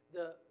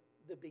 the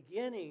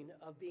beginning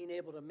of being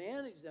able to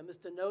manage them is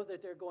to know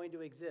that they're going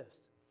to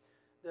exist.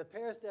 The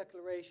Paris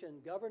Declaration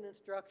governance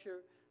structure,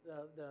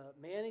 the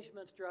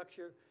management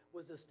structure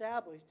was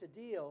established to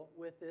deal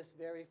with this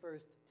very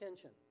first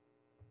tension.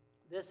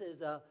 This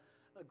is a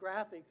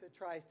graphic that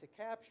tries to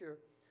capture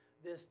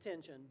this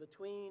tension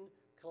between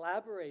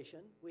collaboration.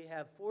 We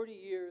have 40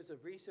 years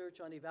of research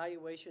on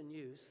evaluation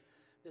use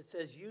that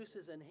says use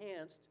is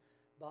enhanced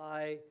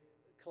by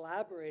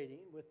collaborating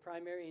with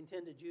primary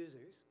intended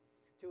users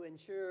to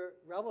ensure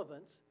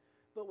relevance,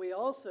 but we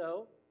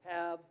also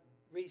have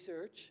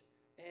research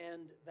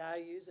and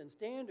values and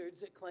standards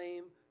that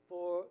claim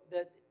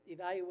that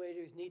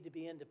evaluators need to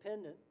be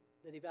independent,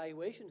 that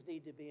evaluations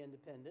need to be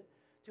independent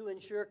to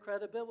ensure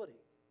credibility.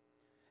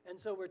 And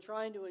so we're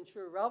trying to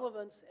ensure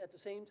relevance, at the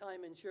same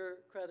time ensure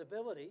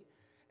credibility,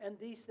 and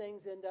these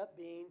things end up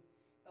being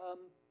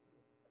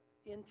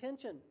in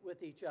tension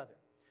with each other.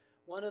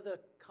 One of the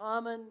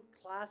common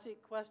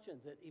classic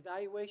questions that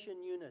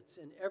evaluation units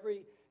in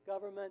every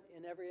government,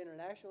 in every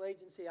international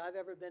agency I've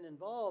ever been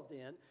involved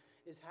in,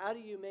 is how do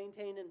you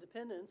maintain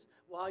independence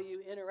while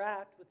you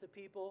interact with the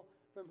people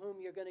from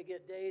whom you're going to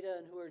get data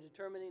and who are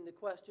determining the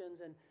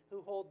questions and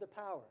who hold the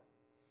power.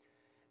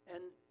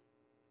 And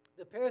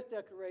the Paris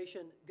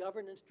Declaration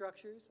governance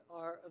structures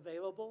are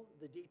available,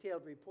 the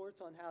detailed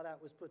reports on how that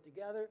was put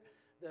together.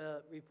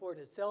 The report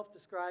itself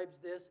describes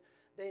this.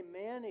 They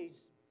manage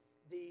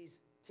these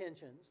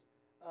tensions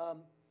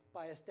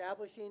by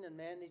establishing and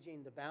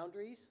managing the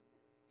boundaries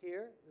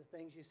here, the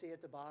things you see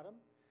at the bottom,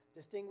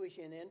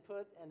 distinguishing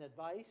input and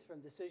advice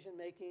from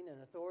decision-making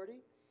and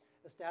authority,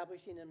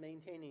 establishing and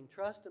maintaining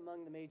trust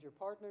among the major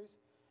partners,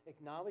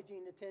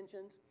 acknowledging the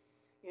tensions,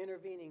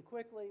 intervening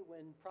quickly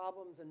when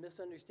problems and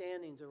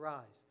misunderstandings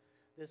arise.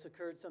 This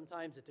occurred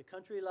sometimes at the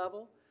country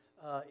level.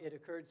 It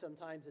occurred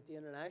sometimes at the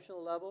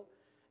international level.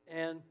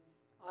 And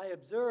I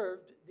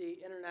observed the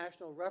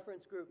international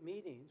reference group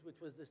meetings, which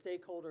was the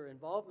stakeholder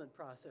involvement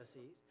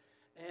processes,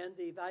 and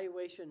the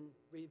evaluation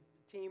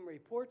team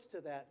reports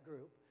to that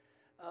group,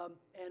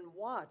 and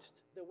watched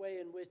the way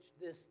in which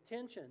this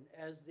tension,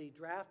 as the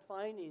draft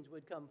findings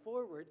would come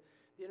forward,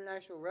 the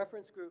international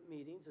reference group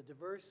meetings, a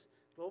diverse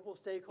global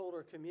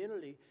stakeholder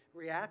community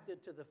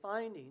reacted to the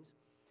findings.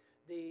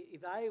 The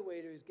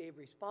evaluators gave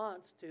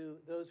response to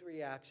those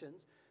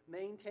reactions,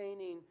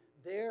 maintaining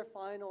their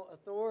final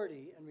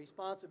authority and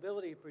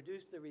responsibility to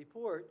produce the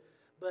report,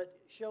 but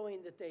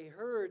showing that they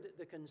heard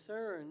the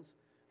concerns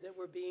that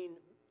were being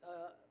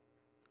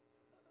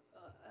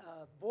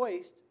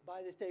voiced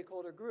by the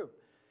stakeholder group.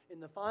 In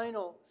the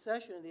final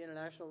session of the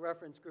International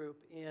Reference Group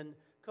in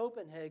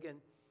Copenhagen,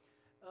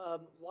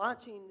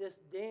 watching this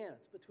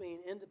dance between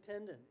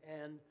independence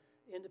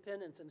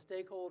and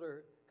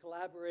stakeholder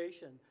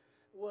collaboration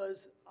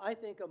was, I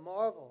think, a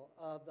marvel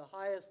of the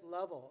highest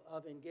level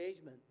of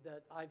engagement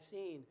that I've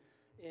seen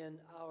in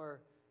our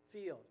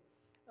field.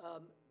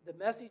 The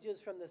messages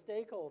from the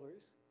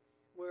stakeholders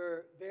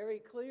were very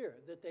clear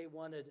that they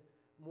wanted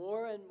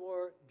more and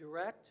more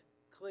direct,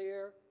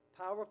 clear,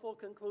 powerful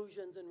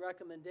conclusions and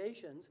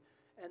recommendations,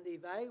 and the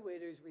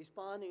evaluators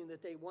responding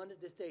that they wanted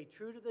to stay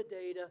true to the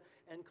data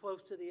and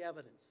close to the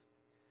evidence.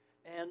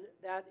 And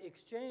that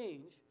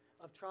exchange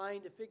of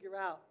trying to figure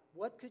out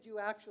what could you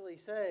actually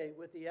say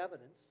with the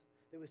evidence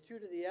that was true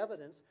to the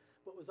evidence,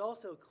 but was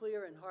also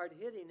clear and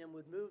hard-hitting and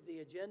would move the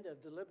agenda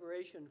of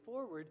deliberation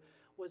forward,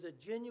 was a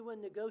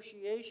genuine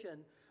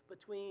negotiation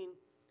between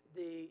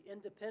the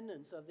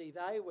independence of the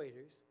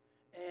evaluators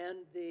and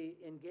the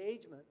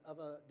engagement of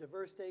a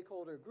diverse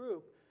stakeholder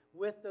group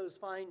with those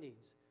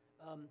findings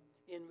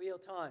in real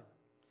time.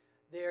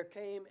 There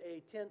came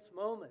a tense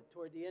moment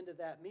toward the end of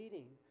that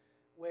meeting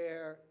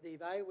where the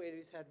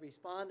evaluators had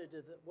responded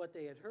to what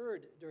they had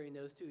heard during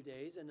those 2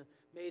 days and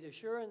made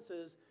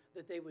assurances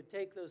that they would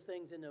take those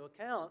things into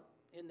account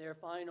in their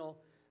final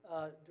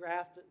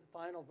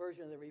final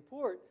version of the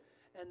report.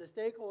 And the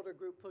stakeholder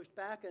group pushed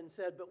back and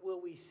said, but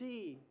will we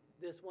see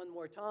this one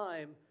more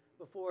time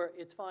before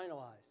it's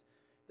finalized?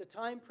 The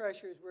time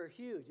pressures were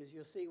huge, as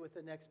you'll see with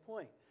the next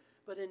point.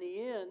 But in the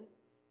end,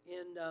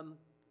 in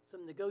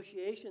some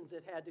negotiations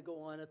that had to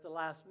go on at the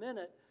last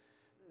minute,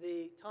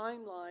 the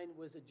timeline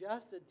was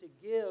adjusted to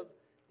give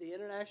the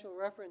International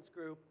Reference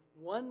Group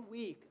 1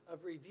 week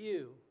of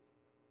review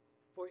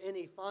for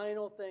any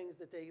final things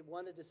that they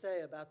wanted to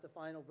say about the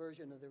final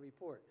version of the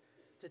report.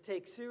 to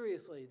take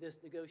seriously this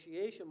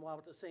negotiation, while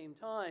at the same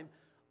time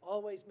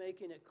always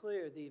making it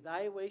clear the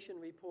evaluation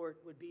report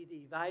would be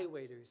the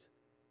evaluators'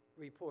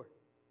 report,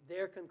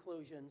 their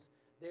conclusions,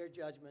 their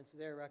judgments,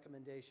 their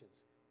recommendations.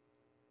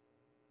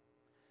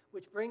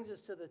 Which brings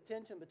us to the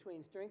tension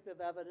between strength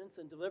of evidence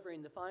and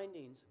delivering the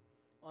findings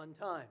on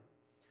time.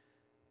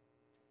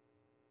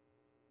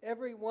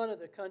 Every one of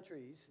the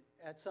countries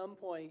at some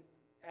point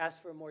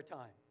asked for more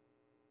time.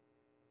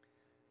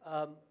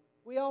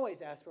 We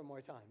always ask for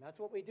more time. That's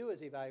what we do as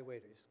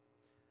evaluators.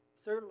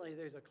 Certainly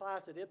there's a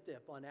class at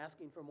IPDET on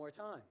asking for more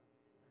time.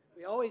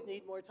 We always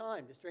need more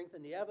time to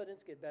strengthen the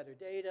evidence, get better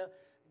data,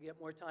 get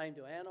more time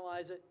to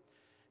analyze it.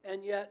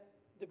 And yet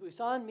the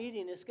Busan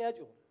meeting is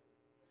scheduled.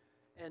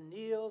 And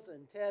Niels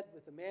and Ted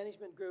with the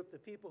management group, the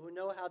people who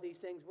know how these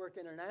things work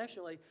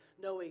internationally,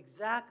 know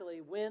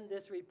exactly when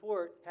this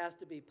report has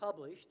to be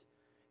published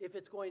if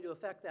it's going to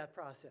affect that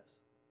process.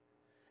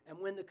 And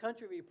when the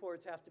country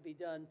reports have to be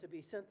done to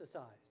be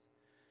synthesized.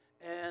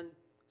 And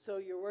so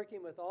you're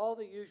working with all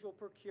the usual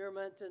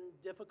procurement and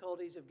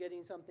difficulties of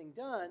getting something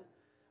done,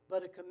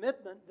 but a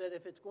commitment that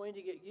if it's going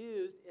to get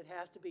used, it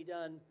has to be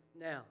done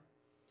now.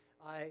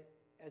 I,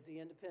 as the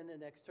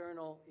independent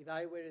external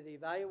evaluator, the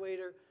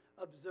evaluator,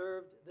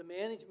 observed the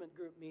management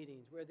group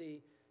meetings where the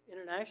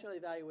international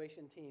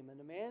evaluation team and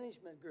the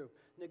management group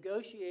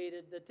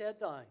negotiated the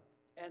deadline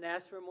and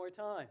asked for more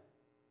time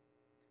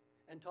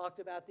and talked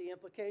about the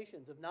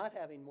implications of not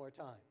having more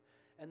time.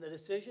 And the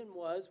decision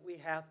was we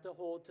have to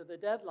hold to the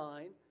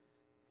deadline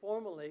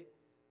formally,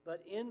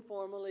 but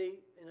informally,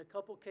 in a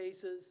couple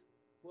cases,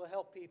 we'll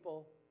help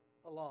people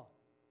along.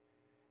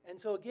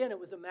 And so again, it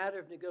was a matter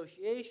of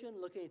negotiation,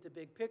 looking at the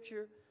big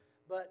picture,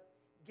 but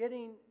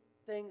getting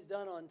things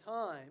done on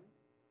time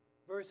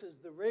versus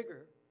the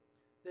rigor.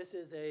 This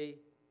is a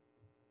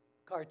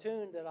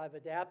cartoon that I've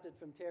adapted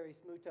from Terry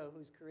Smuto,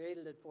 who's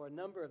created it for a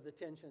number of the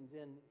tensions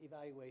in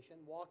evaluation,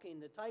 walking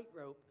the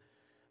tightrope,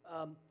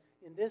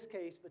 in this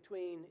case,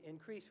 between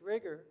increased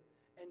rigor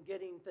and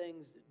getting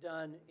things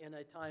done in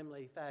a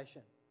timely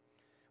fashion,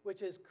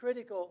 which is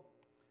critical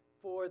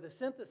for the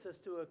synthesis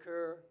to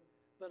occur,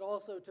 but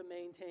also to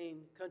maintain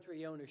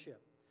country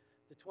ownership.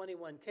 The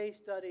 21 case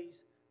studies,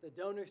 the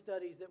donor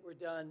studies that were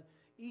done,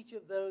 each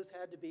of those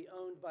had to be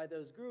owned by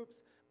those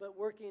groups, but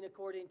working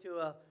according to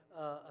a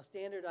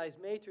standardized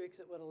matrix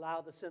that would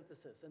allow the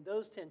synthesis. And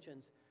those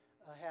tensions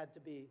had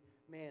to be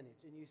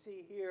managed. And you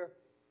see here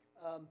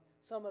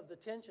some of the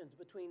tensions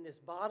between this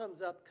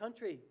bottoms-up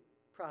country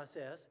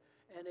process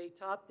and a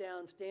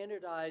top-down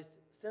standardized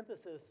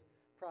synthesis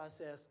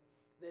process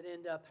that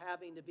end up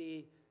having to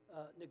be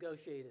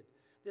negotiated.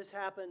 This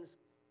happens,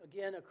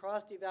 again,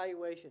 across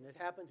evaluation. It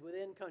happens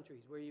within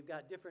countries where you've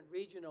got different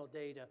regional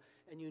data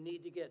and you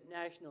need to get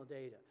national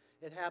data.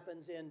 It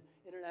happens in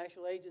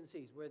international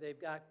agencies where they've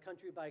got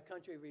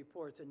country-by-country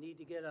reports and need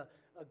to get a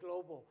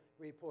global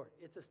report.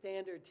 It's a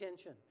standard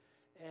tension.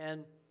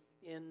 And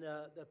in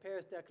the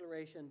Paris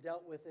Declaration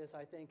dealt with this,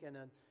 I think,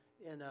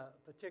 in a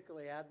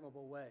particularly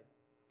admirable way.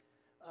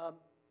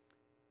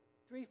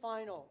 Three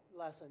final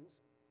lessons.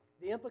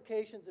 The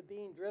implications of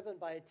being driven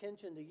by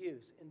attention to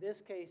use, in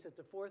this case at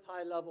the fourth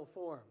high-level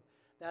forum.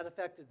 That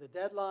affected the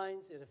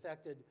deadlines. It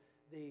affected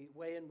the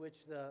way in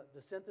which the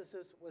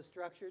synthesis was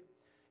structured.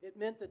 It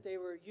meant that they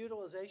were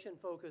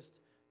utilization-focused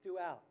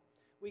throughout.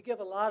 We give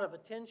a lot of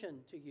attention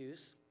to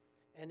use,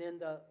 and in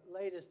the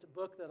latest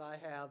book that I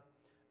have,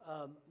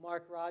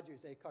 Mark Rogers,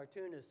 a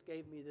cartoonist,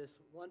 gave me this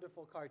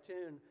wonderful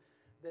cartoon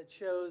that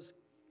shows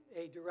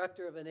a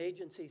director of an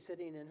agency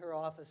sitting in her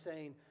office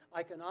saying,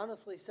 I can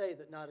honestly say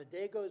that not a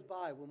day goes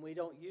by when we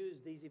don't use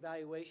these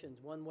evaluations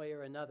one way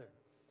or another.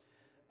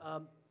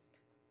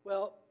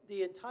 Well,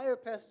 the entire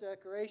Paris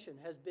Declaration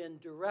has been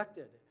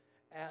directed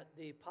at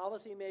the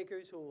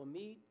policymakers who will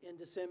meet in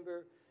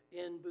December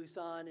in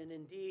Busan, and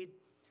indeed,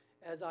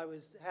 as I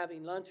was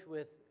having lunch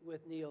with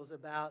Niels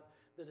about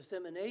the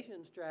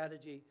dissemination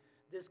strategy,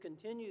 this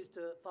continues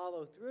to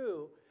follow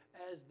through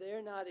as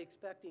they're not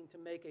expecting to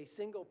make a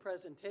single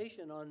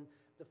presentation on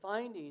the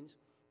findings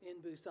in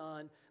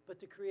Busan, but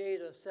to create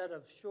a set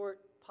of short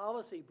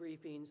policy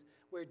briefings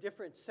where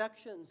different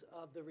sections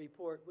of the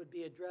report would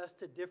be addressed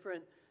to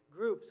different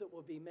groups that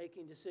will be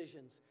making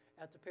decisions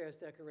at the Paris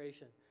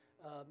Declaration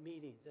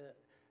meetings,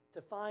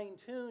 to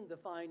fine-tune the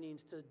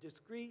findings to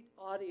discrete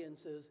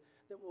audiences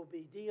that will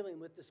be dealing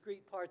with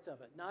discrete parts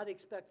of it, not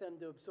expect them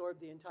to absorb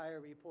the entire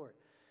report.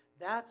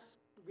 That's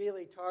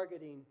really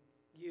targeting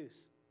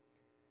use.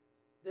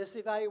 This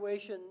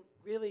evaluation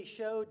really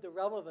showed the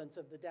relevance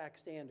of the DAC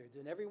standards,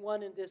 and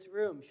everyone in this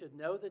room should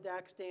know the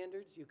DAC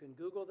standards. You can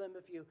Google them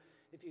if you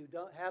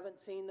haven't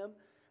seen them.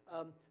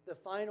 The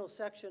final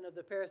section of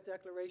the Paris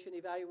Declaration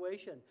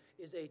evaluation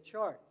is a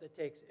chart that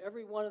takes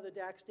every one of the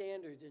DAC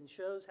standards and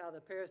shows how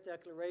the Paris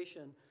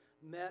Declaration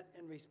met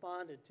and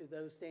responded to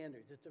those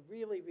standards. It's a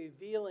really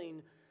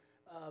revealing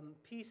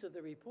piece of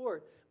the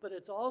report, but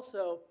it's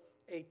also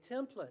a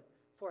template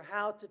for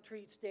how to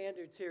treat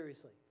standards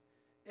seriously.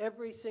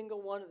 Every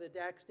single one of the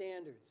DAC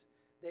standards,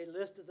 they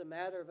list as a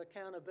matter of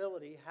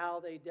accountability how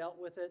they dealt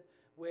with it,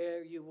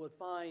 where you would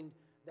find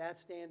that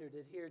standard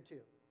adhered to.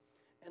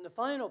 And the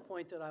final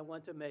point that I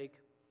want to make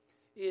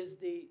is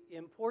the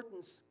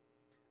importance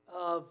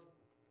of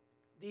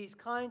these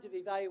kinds of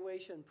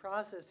evaluation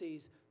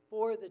processes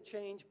for the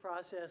change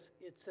process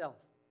itself.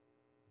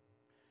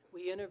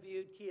 We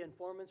interviewed key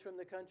informants from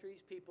the countries,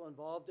 people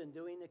involved in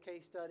doing the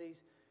case studies.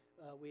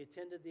 We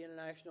attended the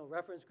international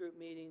reference group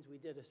meetings. We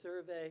did a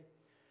survey.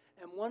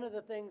 And one of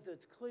the things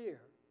that's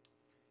clear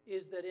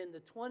is that in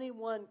the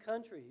 21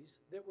 countries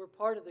that were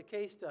part of the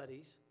case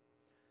studies,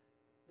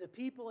 the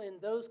people in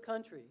those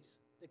countries,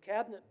 the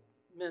cabinet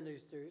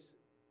ministers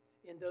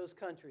in those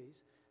countries,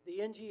 the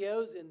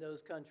NGOs in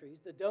those countries,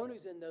 the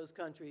donors in those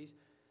countries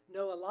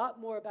know a lot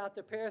more about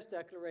the Paris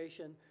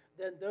Declaration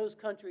than those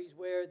countries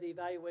where the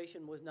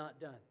evaluation was not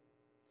done.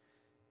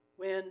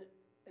 When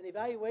an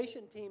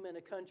evaluation team in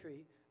a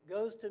country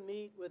goes to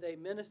meet with a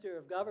minister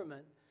of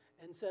government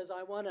and says,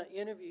 I want to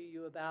interview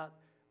you about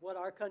what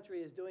our country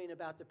is doing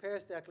about the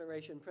Paris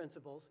Declaration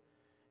principles,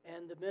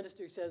 and the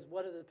minister says,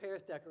 what are the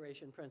Paris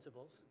Declaration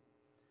principles?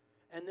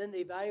 And then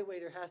the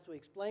evaluator has to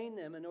explain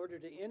them in order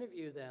to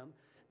interview them.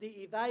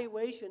 The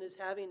evaluation is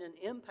having an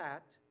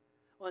impact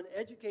on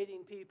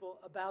educating people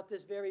about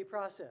this very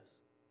process.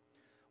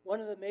 One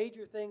of the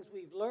major things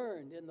we've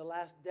learned in the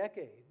last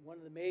decade, one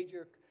of the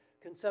major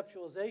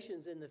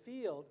conceptualizations in the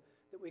field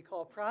that we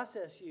call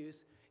process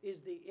use,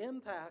 is the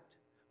impact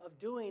of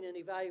doing an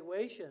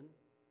evaluation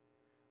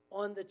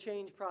on the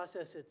change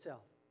process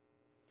itself.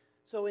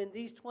 So in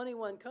these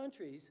 21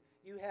 countries,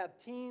 you have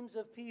teams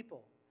of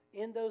people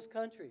in those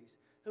countries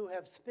who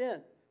have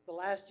spent the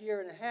last year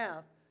and a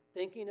half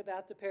thinking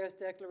about the Paris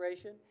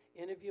Declaration,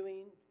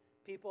 interviewing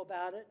people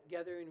about it,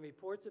 gathering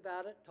reports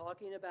about it,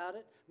 talking about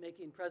it,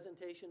 making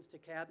presentations to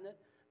cabinet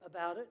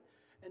about it.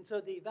 And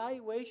so the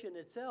evaluation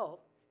itself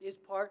is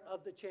part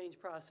of the change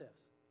process.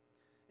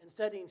 And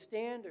setting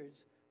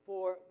standards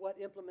for what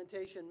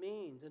implementation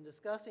means and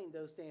discussing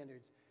those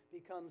standards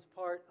becomes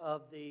part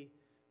of the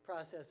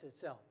process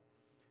itself.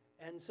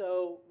 And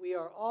so we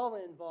are all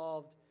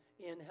involved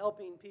in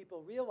helping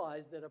people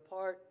realize that a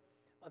part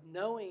of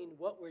knowing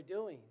what we're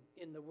doing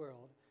in the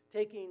world,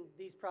 taking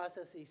these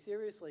processes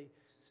seriously,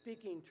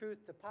 speaking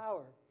truth to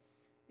power,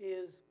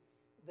 is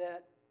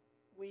that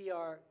we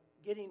are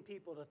getting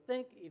people to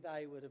think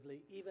evaluatively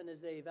even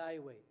as they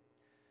evaluate.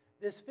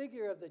 This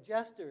figure of the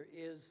jester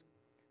is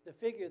the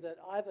figure that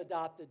I've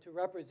adopted to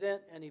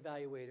represent an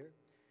evaluator.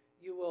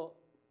 You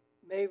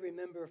may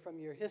remember from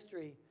your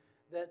history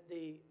that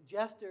the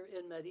jester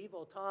in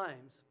medieval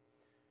times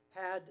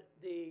had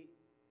the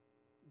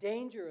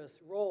dangerous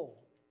role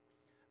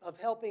of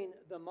helping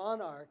the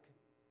monarch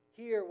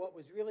hear what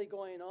was really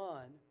going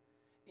on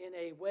in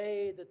a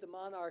way that the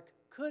monarch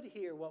could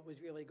hear what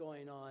was really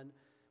going on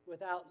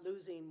without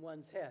losing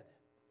one's head.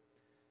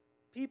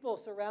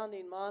 People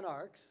surrounding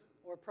monarchs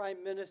or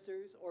prime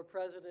ministers or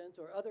presidents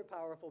or other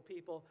powerful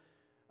people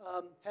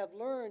have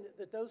learned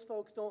that those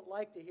folks don't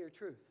like to hear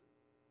truth.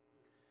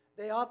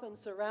 They often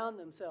surround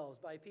themselves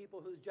by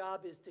people whose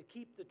job is to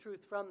keep the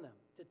truth from them,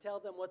 to tell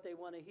them what they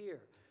want to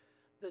hear.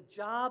 The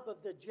job of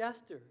the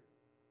jester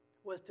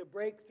was to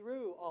break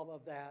through all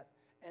of that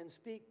and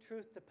speak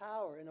truth to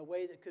power in a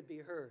way that could be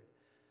heard.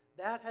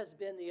 That has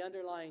been the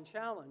underlying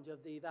challenge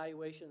of the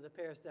evaluation of the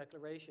Paris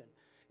Declaration,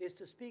 is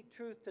to speak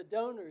truth to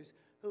donors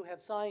who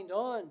have signed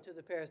on to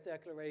the Paris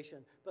Declaration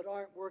but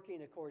aren't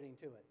working according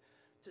to it.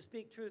 To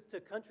speak truth to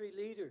country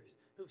leaders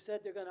who've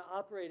said they're going to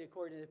operate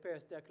according to the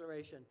Paris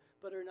Declaration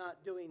but are not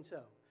doing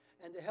so.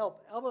 And to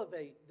help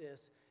elevate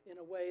this in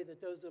a way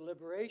that those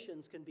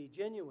deliberations can be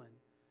genuine,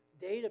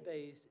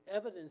 data-based,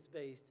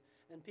 evidence-based,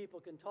 and people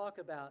can talk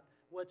about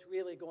what's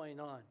really going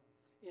on.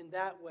 In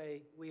that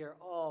way, we are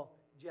all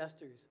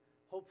jesters,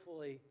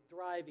 hopefully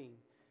thriving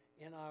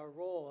in our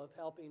role of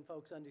helping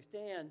folks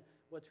understand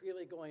what's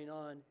really going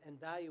on and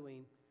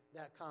valuing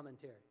that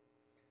commentary.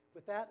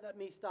 With that, let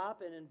me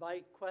stop and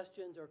invite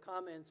questions or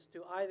comments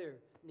to either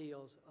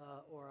Niels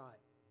or I.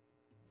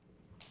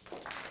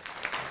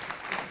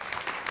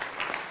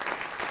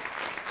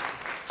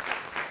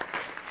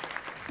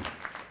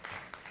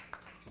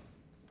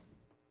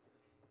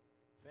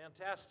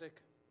 Fantastic.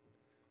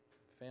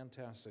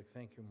 Fantastic.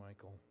 Thank you,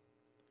 Michael.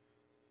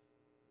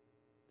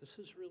 This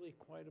is really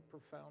quite a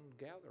profound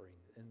gathering,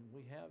 and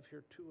we have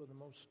here two of the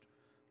most,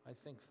 I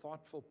think,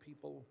 thoughtful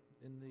people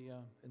in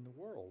the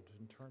world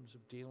in terms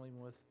of dealing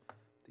with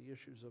the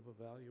issues of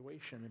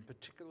evaluation, and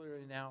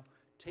particularly now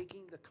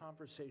taking the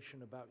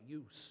conversation about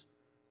use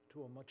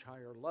to a much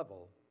higher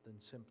level than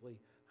simply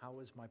how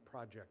is my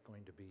project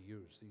going to be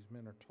used. These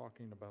men are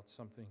talking about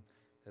something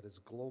that is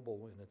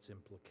global in its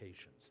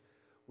implications.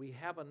 We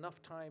have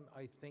enough time,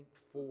 I think,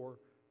 for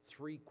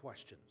 3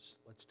 questions.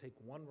 Let's take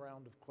one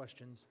round of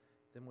questions,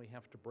 then we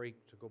have to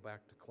break to go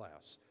back to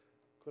class.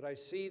 Could I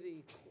see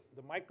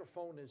the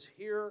microphone is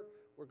here.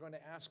 We're going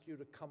to ask you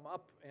to come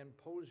up and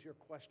pose your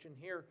question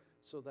here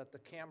so that the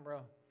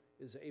camera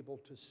is able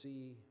to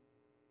see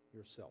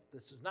yourself.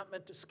 This is not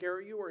meant to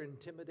scare you or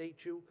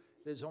intimidate you.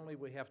 It is only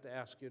we have to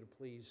ask you to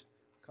please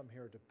come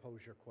here to pose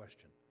your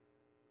question.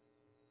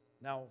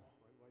 Now,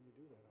 While you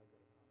do that, I've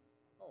got a comment.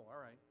 oh,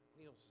 all right,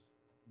 Niels.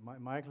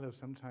 Michael has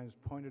sometimes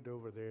pointed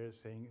over there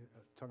saying,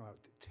 talking about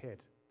TED,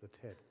 the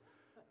TED.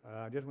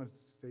 I just want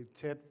to say,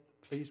 Ted,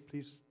 please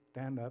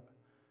stand up.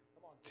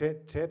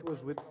 Ted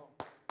was with...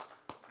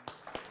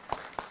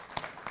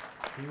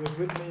 He was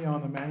with me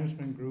on the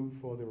management group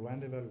for the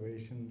Rwanda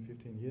evaluation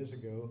 15 years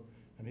ago,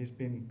 and he's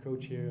been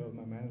co-chair of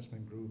my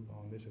management group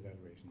on this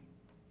evaluation.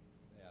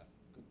 Yeah,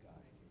 good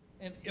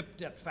guy. And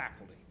IPDET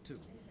faculty, too.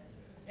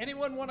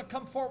 Anyone want to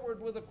come forward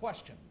with a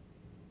question?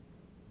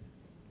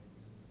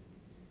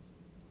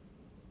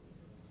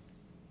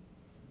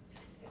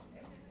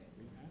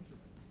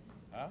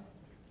 Huh?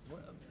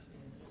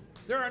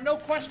 There are no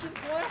questions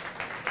left?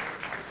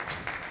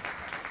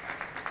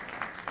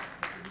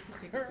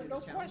 There are no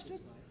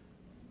questions?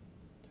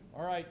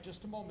 All right,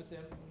 just a moment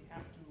then. We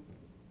have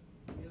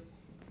to give.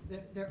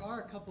 There are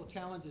a couple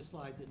challenges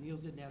slides that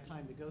Niels didn't have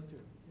time to go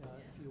through.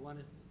 If you want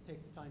to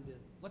take the time to.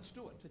 Let's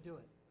do it. To do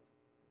it.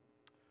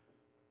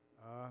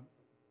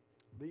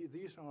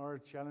 These are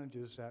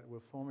challenges that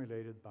were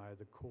formulated by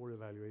the core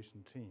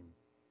evaluation team.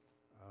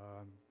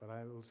 But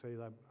I will say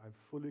that I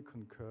fully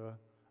concur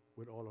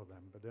with all of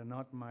them. But they're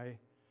not my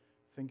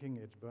thinking,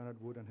 it's Bernard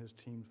Wood and his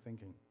team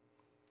thinking.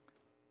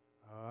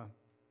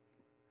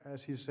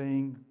 As he's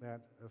saying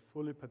that a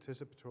fully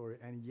participatory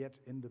and yet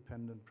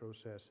independent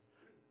process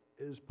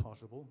is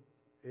possible,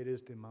 it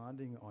is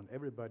demanding on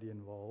everybody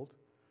involved,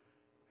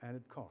 and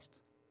it costs.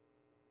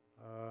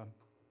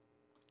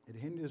 It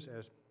hinges,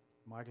 as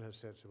Michael has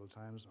said several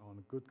times,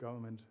 on good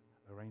government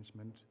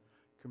arrangement,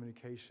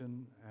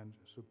 communication, and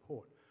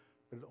support.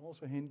 But it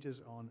also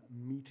hinges on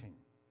meeting.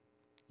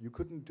 You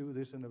couldn't do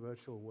this in a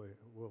virtual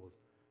world.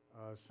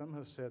 Some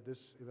have said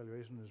this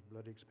evaluation is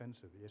bloody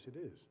expensive. Yes, it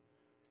is.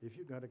 If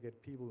you've got to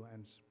get people,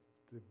 and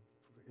the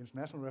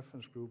International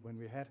Reference Group, when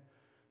we had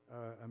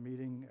a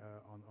meeting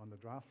on the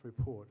draft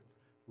report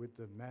with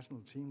the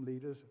national team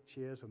leaders,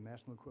 chairs of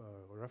national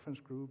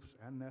reference groups,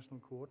 and national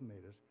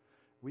coordinators,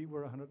 we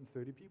were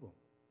 130 people.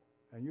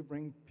 And you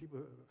bring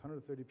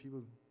 130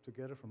 people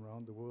together from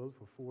around the world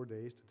for 4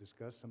 days to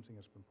discuss something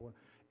that's important,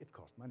 it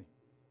costs money.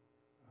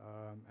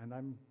 And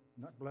I'm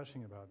not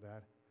blushing about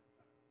that.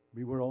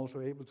 We were also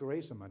able to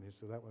raise some money,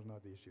 so that was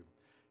not the issue.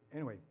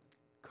 Anyway,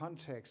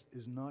 context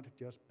is not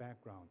just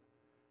background.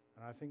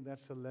 And I think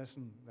that's a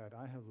lesson that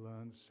I have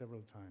learned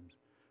several times.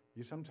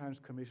 You sometimes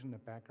commission a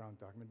background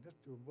document. Just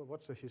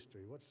what's the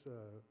history? What's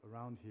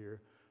around here?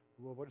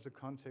 What is the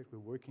context we're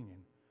working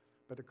in?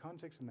 But the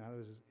context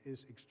analysis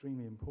is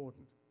extremely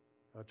important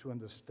to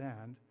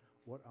understand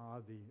what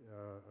are the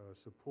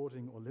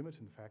supporting or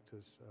limiting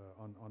factors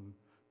on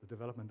the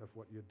development of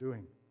what you're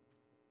doing.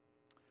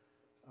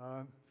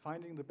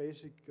 Finding the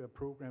basic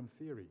program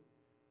theory.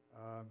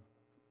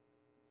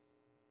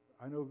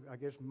 I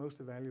guess most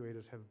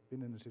evaluators have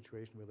been in a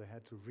situation where they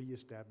had to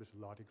re-establish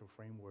a logical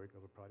framework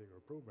of a project or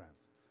a program.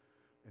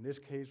 In this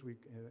case, we,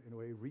 in a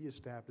way,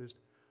 re-established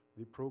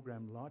the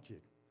program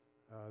logic.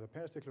 The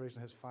Paris Declaration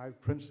has 5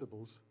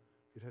 principles.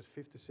 It has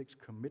 56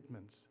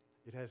 commitments.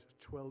 It has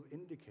 12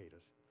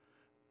 indicators.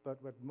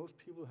 But what most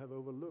people have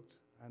overlooked,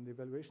 and the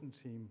evaluation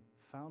team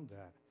found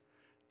that,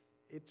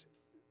 it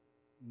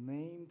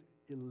named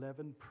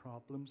 11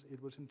 problems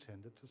it was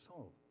intended to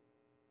solve.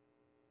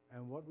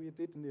 And what we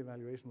did in the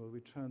evaluation was we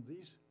turned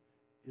these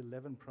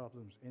 11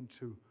 problems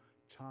into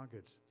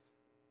targets,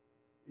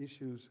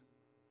 issues.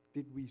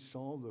 Did we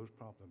solve those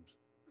problems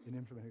in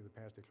implementing the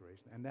Paris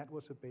Declaration? And that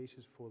was the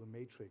basis for the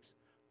matrix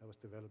that was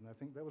developed. And I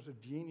think that was a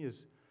genius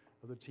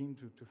of the team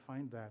to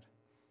find that.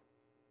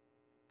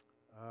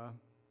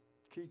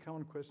 Key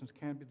common questions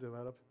can be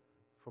developed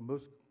for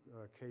most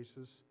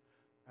cases,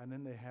 and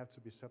then they have to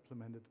be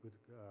supplemented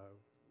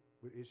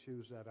with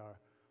issues that are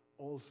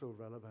also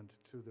relevant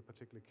to the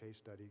particular case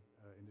study,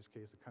 in this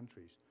case, the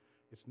countries.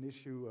 It's an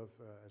issue of,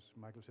 as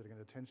Michael said again,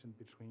 a tension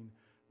between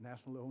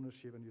national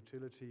ownership and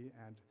utility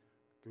and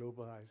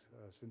globalized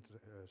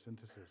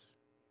synthesis.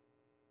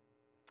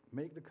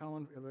 Make the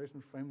common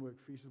evaluation framework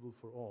feasible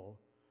for all.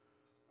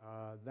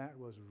 That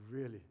was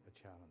really a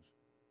challenge.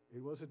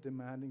 It was a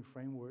demanding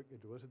framework.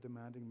 It was a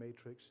demanding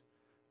matrix.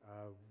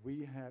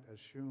 We had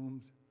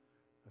assumed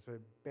a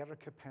better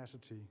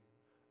capacity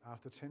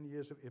after 10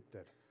 years of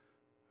IPDET.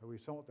 We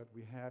thought that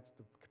we had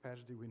the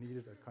capacity we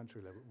needed at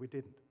country level. We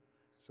didn't.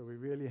 So we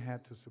really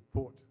had to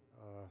support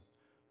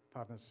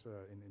partners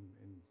in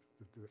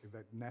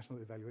the national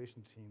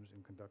evaluation teams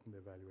in conducting the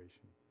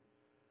evaluation.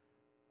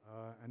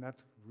 And that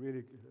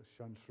really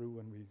shone through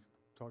when we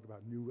talked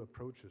about new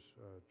approaches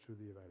to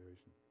the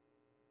evaluation.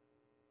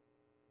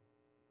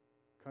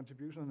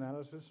 Contribution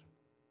analysis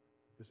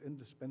is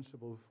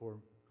indispensable for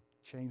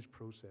change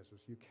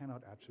processes. You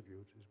cannot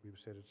attribute, as we've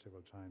said it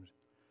several times.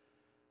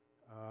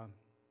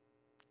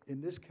 In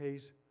this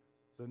case,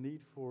 the need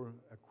for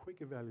a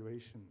quick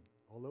evaluation,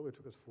 although it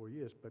took us 4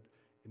 years, but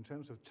in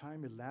terms of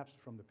time elapsed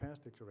from the Paris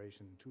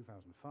Declaration in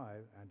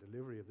 2005 and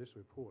delivery of this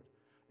report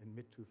in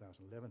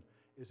mid-2011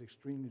 is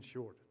extremely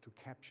short to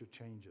capture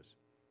changes.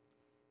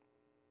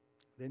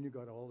 Then you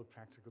got all the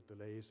practical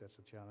delays. That's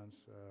a challenge.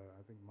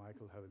 I think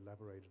Michael have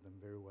elaborated them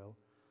very well.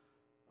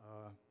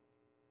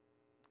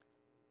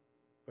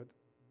 But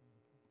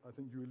I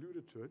think you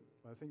alluded to it,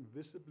 I think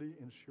visibly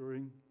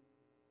ensuring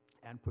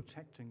and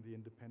protecting the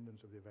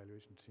independence of the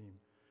evaluation team.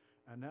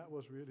 And that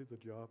was really the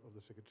job of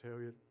the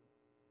Secretariat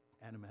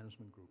and a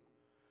management group.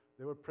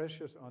 There were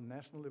pressures on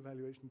national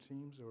evaluation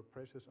teams, there were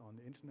pressures on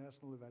the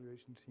international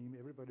evaluation team.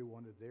 Everybody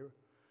wanted their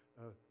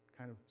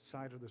kind of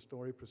side of the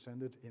story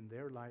presented in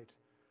their light,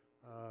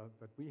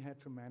 but we had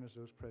to manage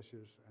those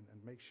pressures and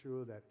make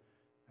sure that,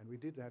 and we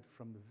did that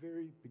from the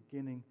very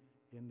beginning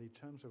in the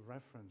terms of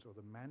reference or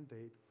the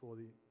mandate for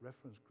the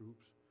reference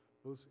groups,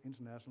 both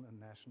international and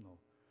national.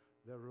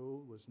 Their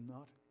role was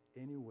not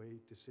any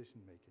way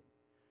decision-making.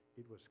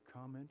 It was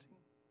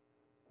commenting,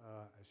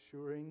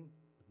 assuring,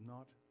 but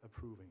not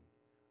approving.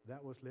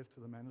 That was left to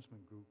the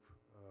management group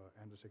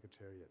and the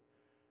Secretariat.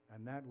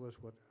 And that was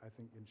what I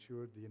think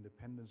ensured the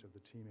independence of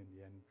the team in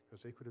the end,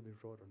 because they could have been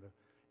brought under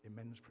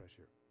immense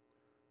pressure.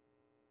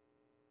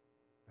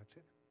 That's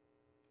it.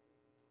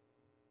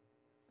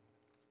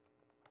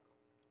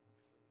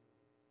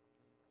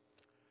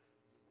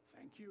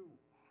 Thank you.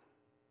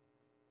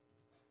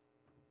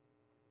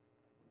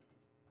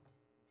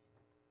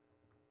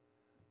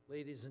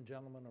 Ladies and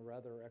gentlemen, a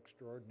rather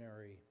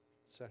extraordinary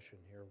session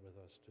here with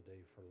us today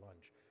for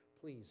lunch.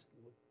 Please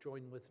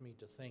join with me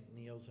to thank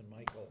Niels and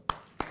Michael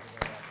for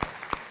their efforts.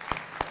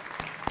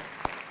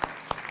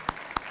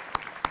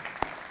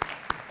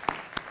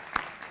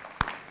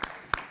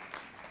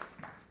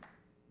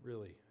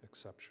 Really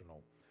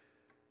exceptional.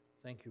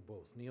 Thank you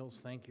both. Niels,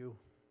 thank you.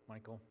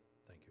 Michael.